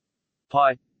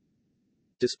pi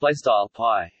display style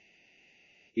pi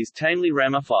is tamely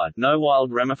ramified, no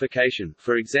wild ramification,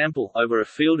 for example, over a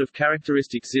field of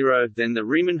characteristic 0, then the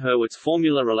Riemann-Hurwitz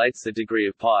formula relates the degree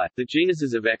of pi, the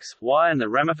genuses of x, y and the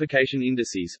ramification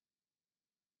indices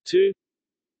 2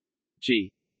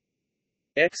 g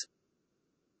x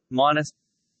minus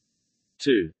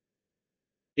 2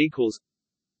 equals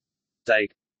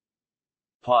deg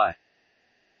pi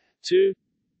 2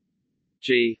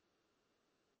 g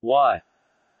y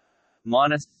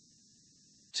minus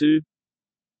 2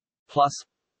 plus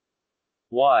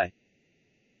y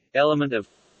element of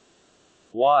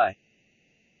y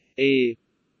e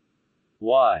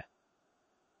y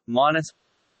minus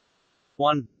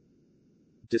 1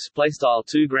 display style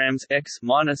 2 grams x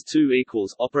minus 2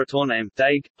 equals operator name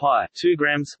deg pi 2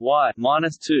 grams y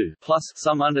minus 2 plus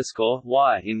sum underscore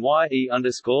y in y e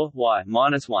underscore y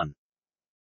minus 1.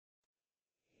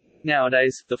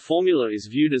 Nowadays, the formula is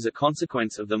viewed as a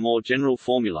consequence of the more general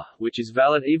formula, which is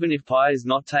valid even if pi is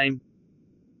not tame.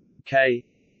 K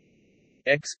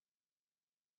x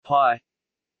pi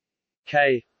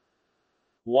k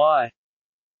y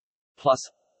plus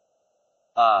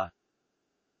r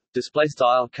display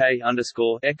style k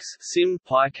underscore x sim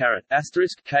pi caret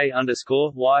asterisk k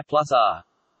underscore y plus r,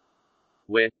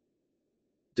 where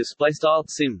display style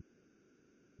sim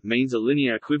means a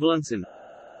linear equivalence and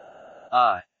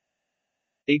r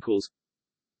equals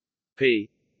p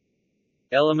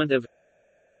element of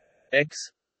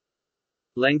x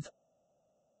length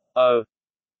o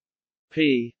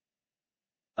p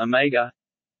omega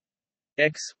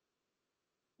x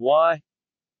y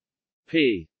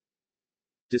p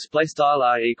display style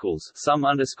r equals sum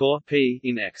underscore p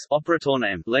in x operator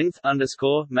name length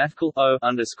underscore mathcal o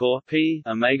underscore p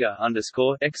omega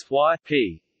underscore x y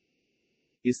p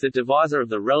is the divisor of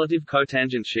the relative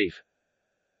cotangent sheaf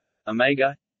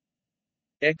omega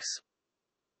x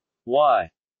y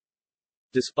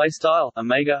display style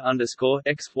omega underscore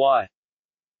x y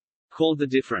called the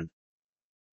different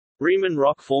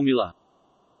Riemann-Roch formula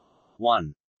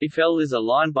 1 If L is a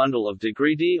line bundle of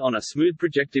degree d on a smooth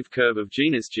projective curve of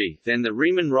genus G, then the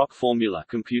Riemann-Roch formula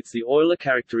computes the Euler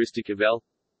characteristic of L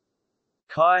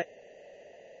chi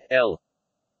L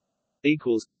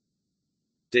equals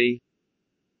d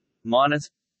minus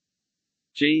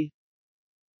G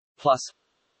plus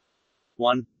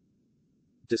 1.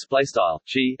 Display style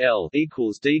G L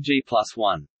equals dg plus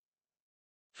 1.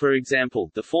 For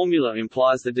example, the formula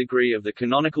implies the degree of the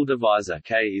canonical divisor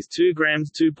K is 2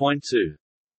 grams 2.2.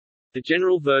 The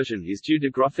general version is due to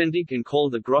Grothendieck and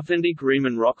called the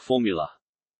Grothendieck-Riemann-Roch formula.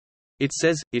 It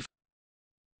says, if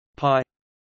pi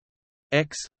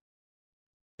x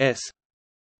s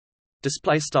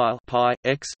display style pi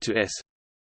x to s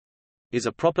is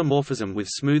a proper morphism with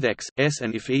smooth x, s,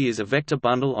 and if E is a vector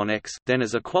bundle on X, then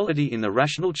as a quality in the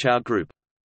rational Chow group.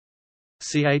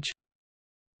 Ch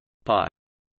pi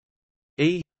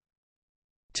E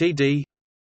Td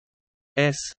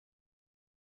s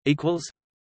equals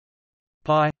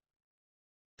pi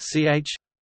Ch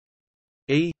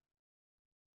E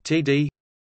Td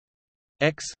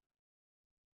x.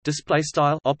 Display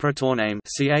style operator name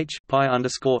ch pi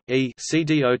underscore e c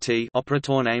dot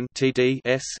operator name td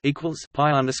s equals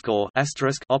pi underscore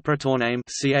asterisk operator name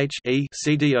ch e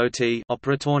c dot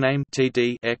operator name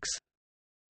td x,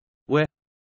 where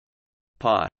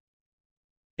pi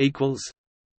equals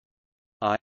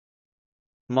I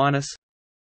minus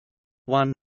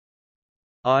 1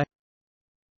 I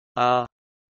r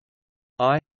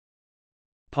I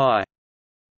pi.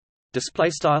 Display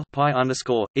style pi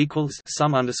underscore equals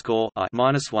sum underscore I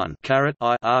minus 1 caret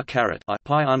I r caret I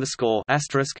pi underscore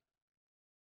asterisk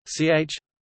ch.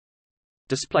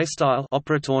 Display style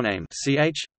operator name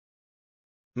ch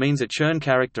means a Chern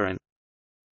character and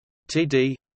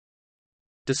td.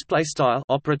 Display style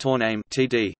operator name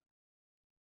td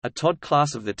a Todd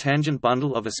class of the tangent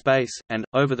bundle of a space and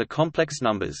over the complex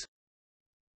numbers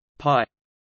pi.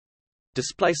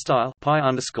 Display style pi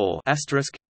underscore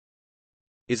asterisk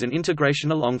is an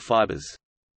integration along fibers.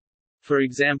 For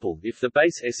example, if the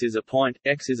base S is a point,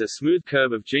 X is a smooth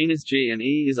curve of genus G and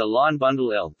E is a line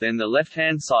bundle L, then the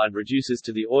left-hand side reduces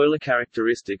to the Euler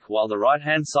characteristic while the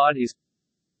right-hand side is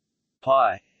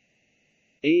pi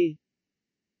E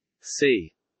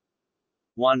C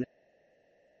 1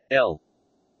 L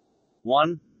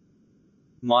 1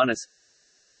 minus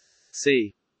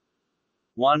C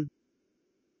 1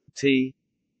 T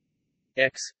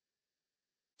X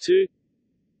 2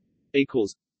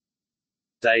 equals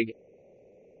dag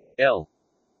L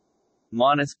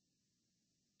minus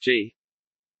G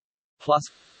plus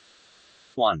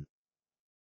 1.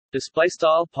 Display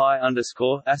style pi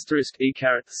underscore asterisk e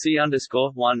caret c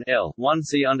underscore 1 L 1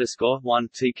 c underscore 1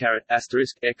 t caret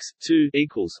asterisk x 2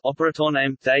 equals operator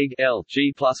name dag L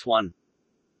G plus 1.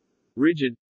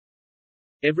 Rigid.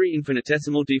 Every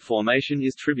infinitesimal deformation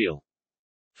is trivial.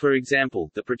 For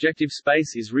example, the projective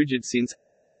space is rigid since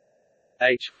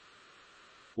H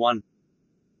 1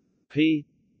 P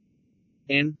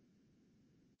N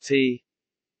T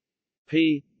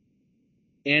P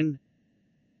N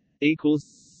equals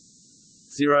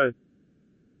 0.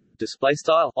 Display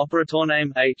style operator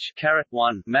name H caret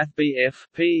 1 math BF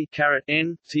P caret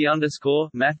N T underscore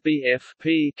math BF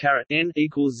P caret N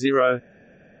equals 0.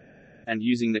 And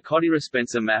using the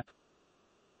Cottier-Spencer map,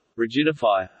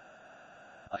 rigidify,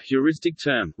 a heuristic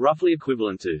term roughly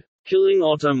equivalent to killing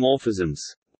automorphisms.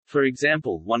 For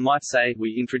example, one might say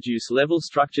we introduce level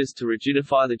structures to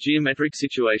rigidify the geometric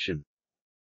situation.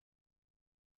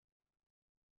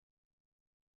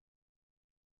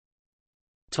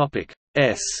 Topic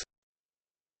S.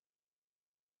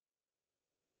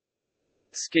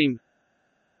 Scheme.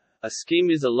 A scheme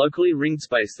is a locally ringed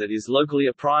space that is locally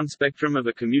a prime spectrum of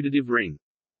a commutative ring.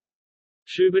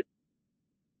 Schubert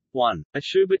 1. A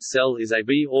Schubert cell is a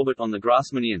B-orbit on the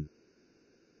Grassmannian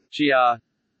gr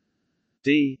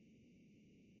d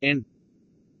n.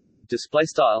 Display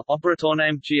style operator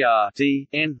name gr d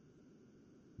n,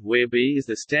 where B is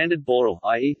the standard Borel,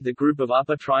 i.e., the group of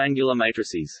upper triangular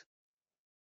matrices.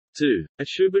 2. A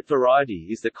Schubert variety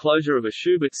is the closure of a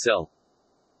Schubert cell.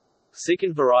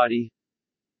 Secant variety.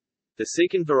 The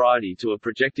secant variety to a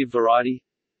projective variety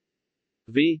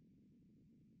V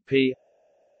P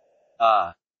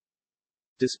R.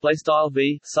 Display style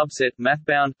V subset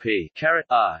mathbound P caret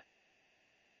R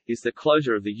is the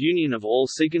closure of the union of all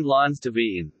secant lines to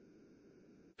V in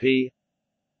P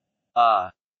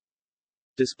R.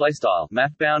 Display style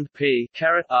mathbound P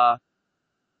caret R.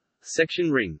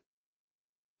 Section ring.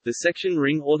 The section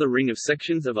ring or the ring of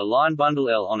sections of a line bundle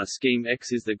L on a scheme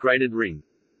X is the graded ring.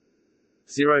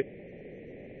 0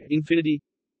 infinity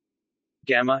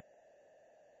gamma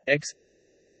X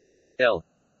L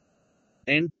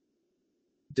n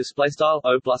display style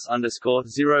O plus underscore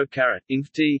 0 caret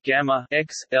inf t gamma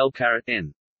x L caret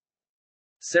n.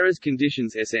 Serre's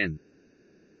conditions Sn.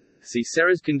 See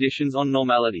Serre's conditions on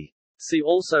normality. See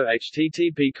also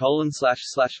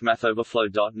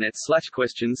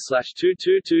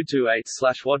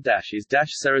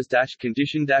http://mathsoverflow.net/questions/22228/what-is-Serre's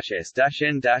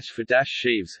condition-s-n- for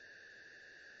sheaves.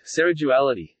 Serre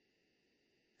duality.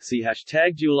 See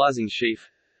 #dualizing sheaf.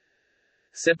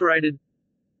 Separated.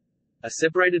 A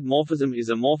separated morphism is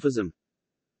a morphism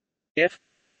F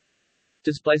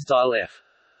display style F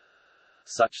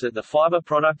such that the fiber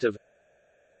product of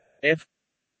F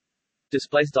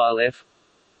display style F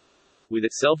with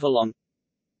itself along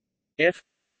F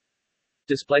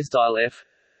display style F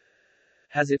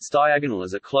has its diagonal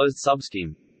as a closed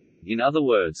subscheme. In other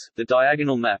words, the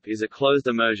diagonal map is a closed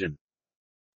immersion.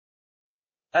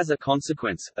 As a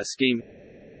consequence, a scheme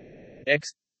X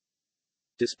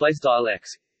display style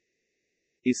X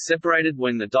is separated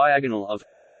when the diagonal of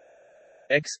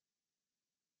X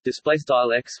display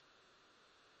style X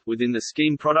within the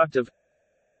scheme product of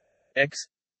X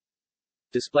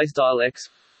display style X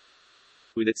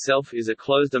with itself is a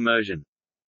closed immersion.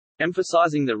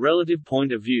 Emphasizing the relative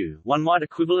point of view, one might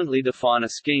equivalently define a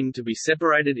scheme to be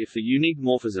separated if the unique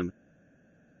morphism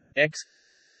X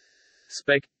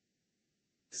spec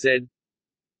Z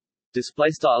display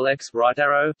style X right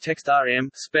arrow text rm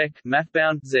spec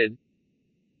mathbound Z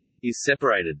is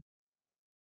separated.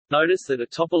 Notice that a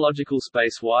topological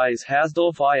space Y is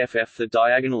Hausdorff IFF. The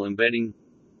diagonal embedding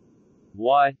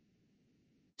Y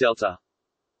delta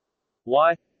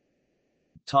Y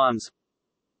times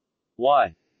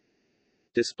Y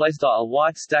display style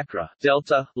Y stackra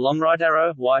delta long right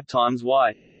arrow Y times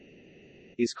Y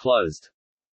is closed.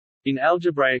 In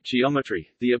algebraic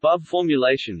geometry, the above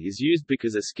formulation is used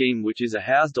because a scheme which is a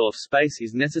Hausdorff space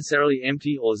is necessarily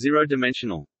empty or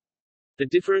zero-dimensional. The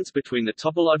difference between the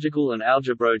topological and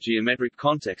algebro-geometric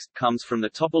context comes from the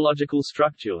topological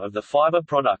structure of the fiber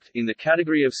product in the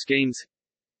category of schemes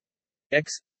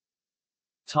X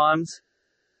times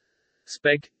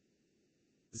spec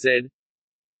Z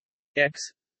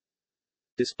X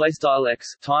display style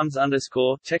X times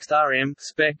underscore text rm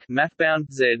spec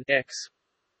mathbound Z X,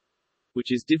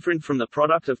 which is different from the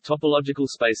product of topological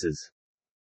spaces.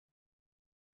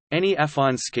 Any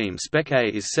affine scheme spec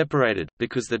A is separated,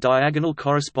 because the diagonal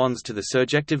corresponds to the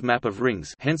surjective map of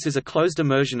rings, hence is a closed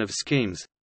immersion of schemes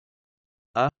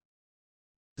A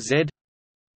Z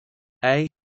A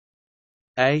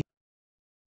A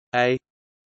A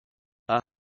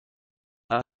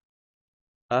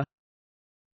A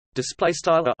display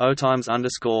style O times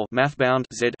underscore mathbound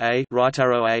Z A right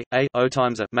arrow A O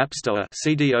times a mapstoa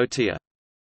CDOT.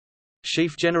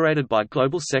 Sheaf generated by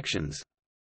global sections.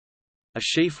 A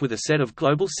sheaf with a set of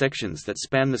global sections that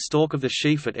span the stalk of the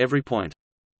sheaf at every point.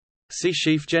 See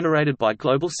sheaf generated by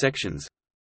global sections.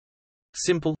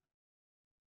 Simple.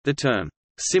 The term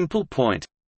simple point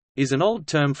is an old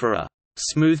term for a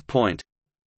smooth point.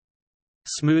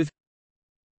 Smooth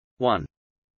 1.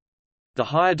 The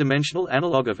higher dimensional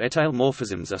analog of étale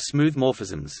morphisms are smooth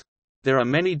morphisms. There are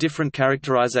many different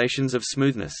characterizations of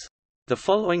smoothness. The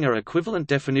following are equivalent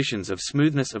definitions of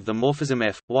smoothness of the morphism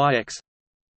f, y x.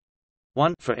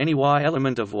 1. For any y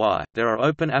element of Y, there are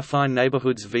open affine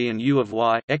neighborhoods V and U of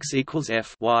Y, x equals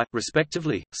F y,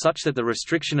 respectively, such that the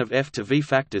restriction of F to V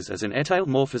factors as an étale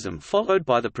morphism followed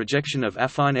by the projection of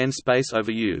affine n space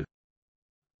over U.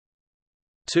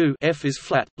 2. F is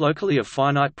flat, locally of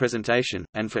finite presentation,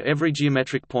 and for every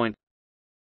geometric point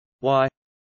Y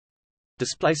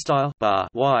bar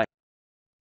Y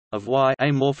of Y a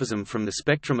morphism from the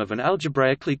spectrum of an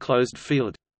algebraically closed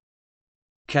field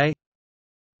K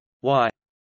Y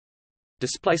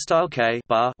K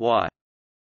bar Y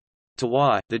to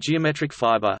Y, the geometric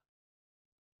fiber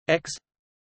X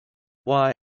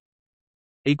Y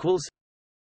equals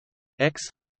X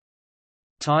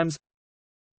times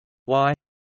Y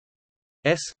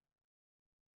S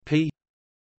P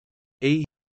E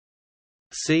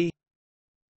C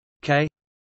K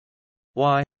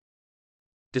Y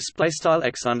display style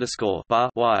X underscore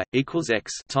bar Y equals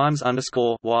X times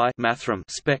underscore Y mathrm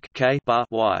spec K bar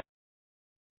Y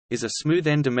is a smooth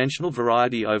n-dimensional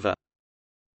variety over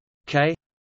K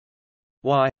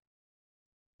Y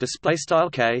display style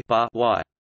K bar Y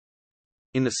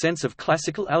in the sense of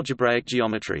classical algebraic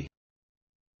geometry.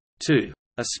 2.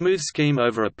 A smooth scheme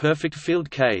over a perfect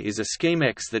field K is a scheme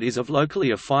X that is of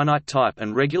locally a finite type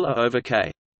and regular over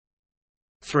K.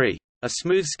 3. A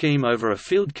smooth scheme over a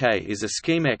field K is a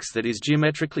scheme X that is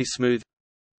geometrically smooth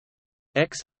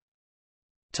X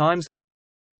times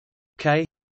K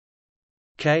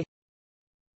K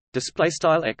display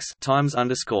style X times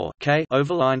underscore K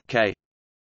overline K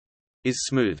is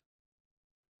smooth.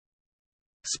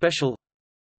 Special.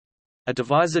 A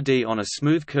divisor D on a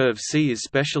smooth curve C is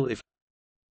special if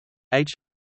H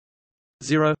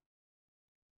 0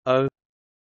 O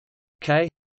K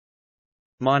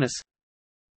minus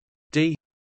D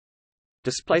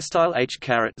display style H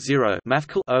caret 0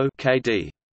 mathcal O K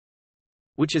D,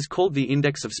 which is called the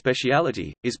index of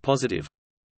speciality, is positive.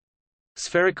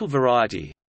 Spherical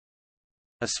variety.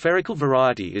 A spherical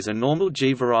variety is a normal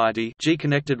G variety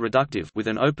G-connected reductive with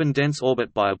an open dense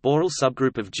orbit by a Borel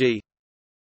subgroup of G.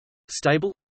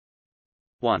 Stable.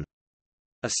 1.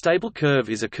 A stable curve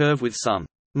is a curve with some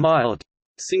mild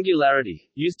singularity,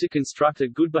 used to construct a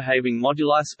good-behaving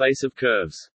moduli space of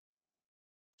curves.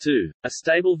 2. A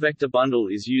stable vector bundle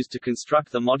is used to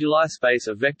construct the moduli space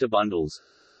of vector bundles.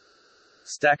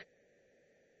 Stack.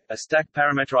 A stack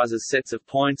parametrizes sets of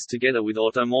points together with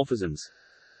automorphisms.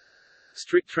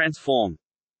 Strict transform.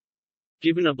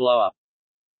 Given a blow-up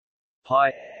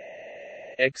pi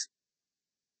x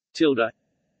tilde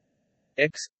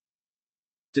x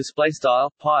display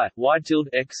style pi y tilde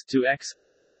x to x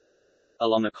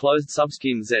along a closed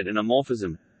subscheme Z and a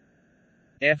morphism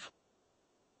f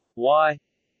y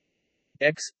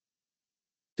x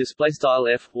display style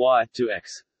f y to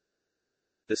x.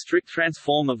 The strict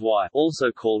transform of Y, also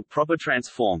called proper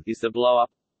transform, is the blow-up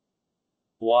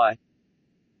Y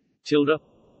tilde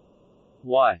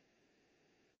Y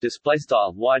display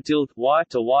style Y tilde Y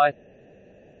to Y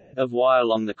of Y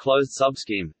along the closed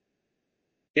subscheme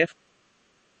f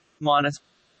minus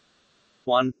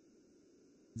 1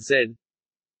 Z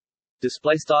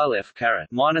display style f caret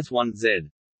minus 1 Z.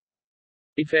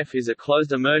 If F is a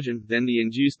closed immersion, then the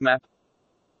induced map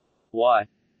Y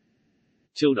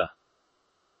tilde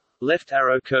left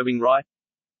arrow curving right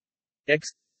x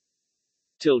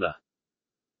tilde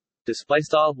display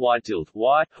style Y tilde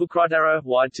Y hook right arrow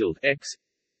Y tilde x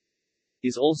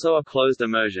is also a closed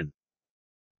immersion.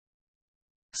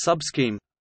 Subscheme.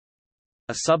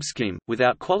 A subscheme,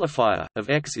 without qualifier, of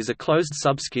X is a closed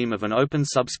subscheme of an open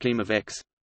subscheme of X.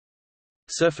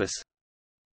 Surface.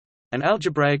 An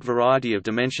algebraic variety of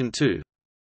dimension 2.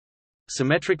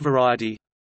 Symmetric variety.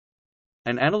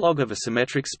 An analog of a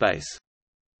symmetric space.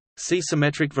 See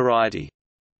symmetric variety.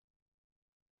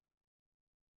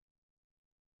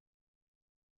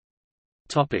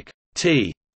 Topic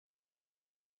T.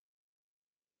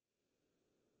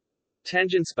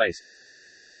 Tangent space.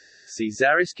 See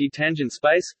Zariski tangent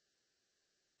space.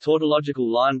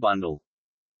 Tautological line bundle.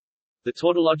 The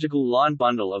tautological line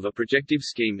bundle of a projective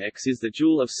scheme X is the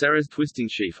dual of Serre's twisting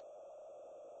sheaf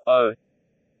O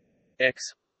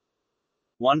X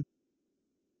 1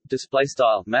 display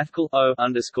style mathcal O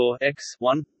underscore X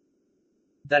 1,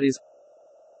 that is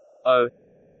O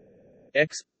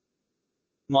X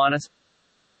minus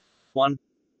 1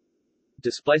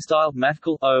 display style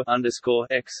mathcal O underscore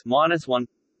X minus 1.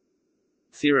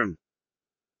 Theorem.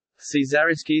 See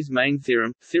Zariski's main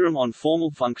theorem, theorem on formal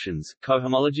functions,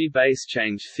 cohomology base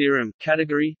change theorem,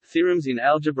 category, theorems in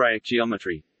algebraic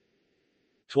geometry.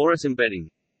 Torus embedding.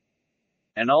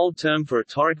 An old term for a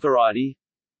toric variety.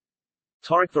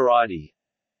 Toric variety.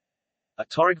 A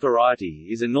toric variety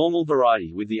is a normal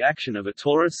variety with the action of a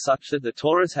torus such that the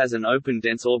torus has an open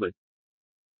dense orbit.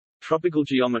 Tropical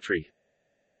geometry.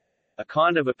 A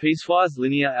kind of a piecewise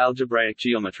linear algebraic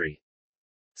geometry.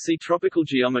 See tropical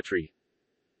geometry.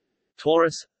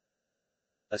 Torus.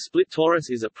 A split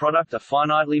torus is a product of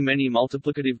finitely many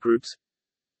multiplicative groups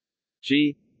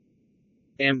G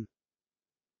M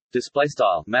display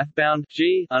style mathbound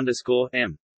G underscore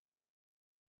M.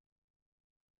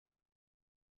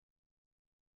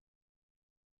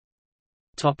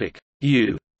 Topic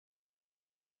U.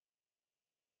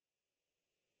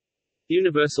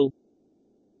 Universal.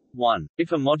 1.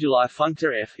 If a moduli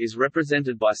functor F is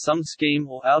represented by some scheme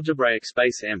or algebraic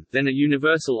space M, then a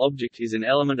universal object is an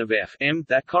element of F M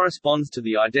that corresponds to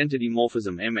the identity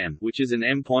morphism MM, which is an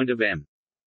M point of M.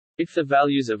 If the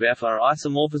values of F are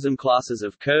isomorphism classes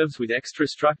of curves with extra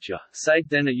structure, say,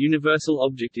 then a universal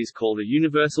object is called a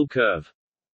universal curve.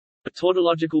 A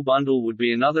tautological bundle would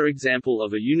be another example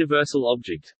of a universal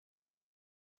object.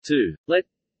 2. Let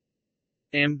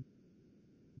M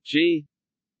G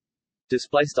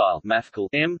display style mathcal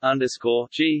M underscore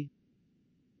G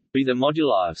be the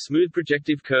moduli of smooth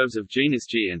projective curves of genus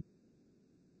G and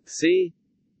C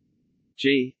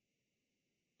G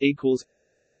equals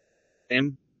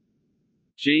M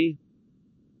G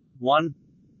 1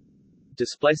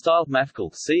 display style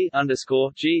mathcal C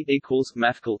underscore G equals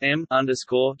mathcal M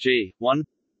underscore G 1,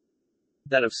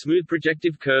 that of smooth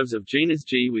projective curves of genus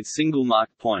G with single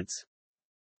marked points.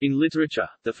 In literature,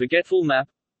 the forgetful map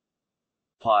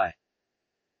pi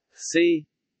C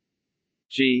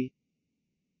G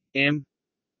M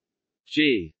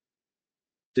G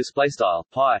display style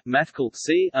pi mathcal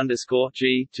C underscore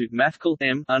G to mathcal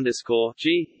M underscore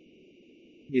G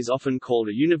is often called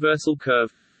a universal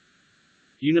curve.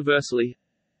 Universally,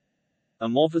 a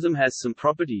morphism has some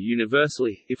property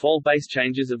universally, if all base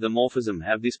changes of the morphism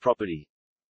have this property.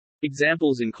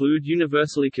 Examples include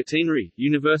universally catenary,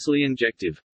 universally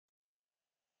injective.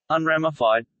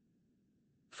 Unramified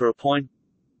for a point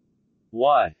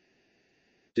y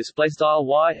display style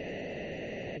y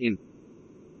in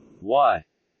y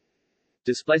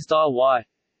display style y.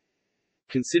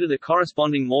 Consider the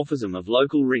corresponding morphism of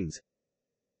local rings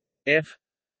f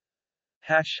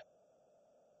hash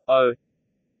o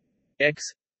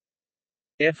x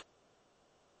f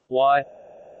y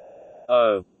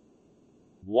o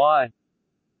y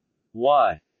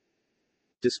y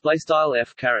display style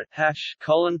f caret hash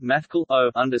colon mathcal o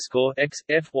underscore x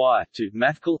f y to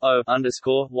mathcal o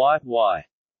underscore y y.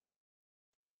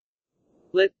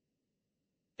 Let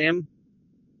M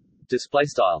display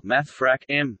style math frac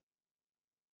M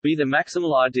be the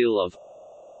maximal ideal of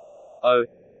O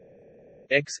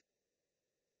x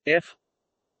f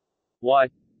y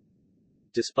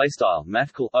display style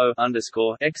mathcal o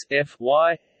underscore x f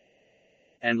y,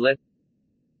 and let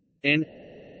n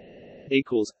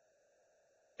equals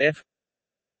f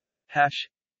hash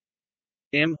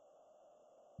m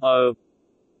o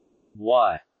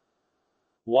y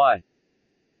y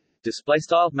display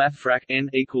style math frac n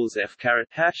equals f caret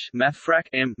hash math frac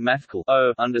m mathcal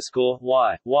o underscore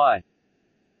y y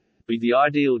be the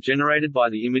ideal generated by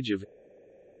the image of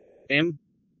m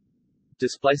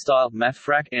display style math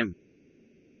frac m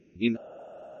in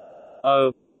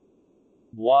o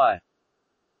y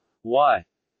y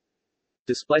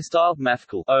display style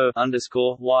mathcal o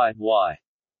underscore y y.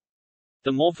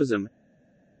 The morphism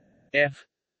f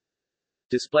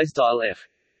display style f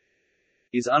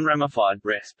is unramified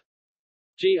resp.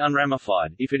 G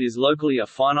unramified if it is locally a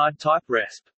finite type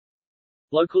resp.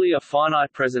 Locally a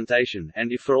finite presentation,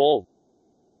 and if for all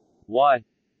y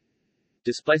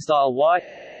display style y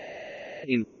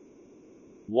in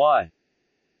y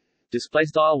display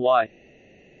style y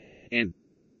n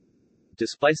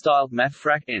display style math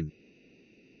frac n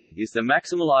is the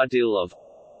maximal ideal of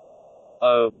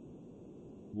O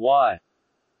y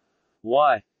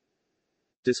y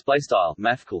display style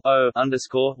mathcal o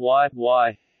underscore y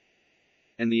y,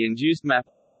 and the induced map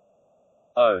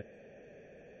O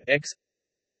x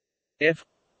f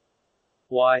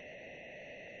y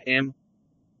m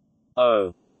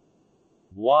o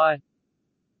y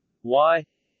y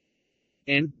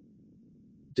n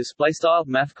display style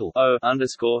mathcal o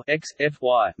underscore x f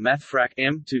y math frac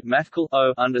m to mathcal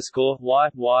o underscore y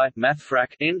y math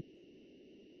frac n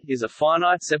is a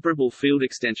finite separable field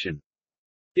extension.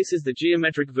 This is the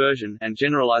geometric version and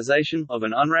generalization of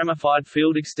an unramified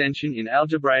field extension in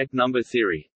algebraic number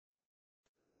theory.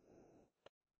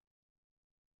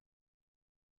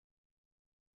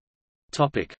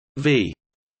 Topic V.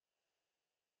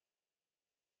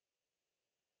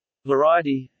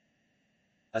 Variety,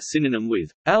 a synonym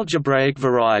with algebraic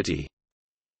variety.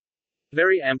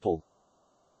 Very ample.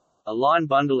 A line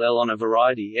bundle L on a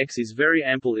variety X is very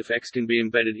ample if X can be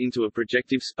embedded into a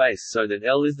projective space so that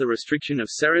L is the restriction of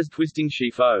Serre's twisting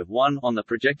sheaf O(1) on the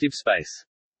projective space.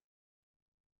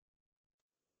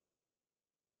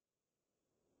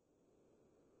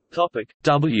 Topic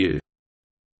W.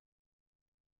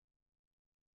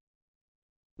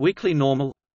 Weakly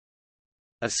normal.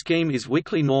 A scheme is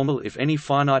weakly normal if any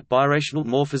finite birational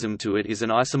morphism to it is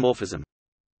an isomorphism.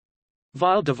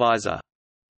 Weil divisor.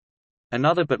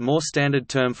 Another but more standard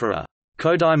term for a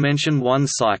codimension 1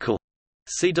 cycle.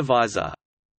 See divisor.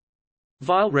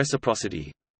 Weil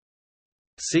reciprocity.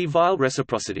 See Weil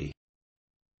reciprocity.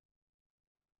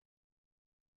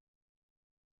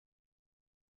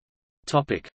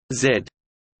 Topic Z.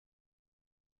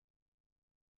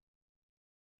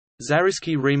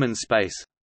 Zariski-Riemann space.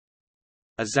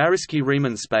 A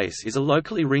Zariski-Riemann space is a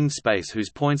locally ringed space whose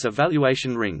points are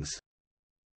valuation rings.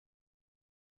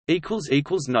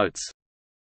 Notes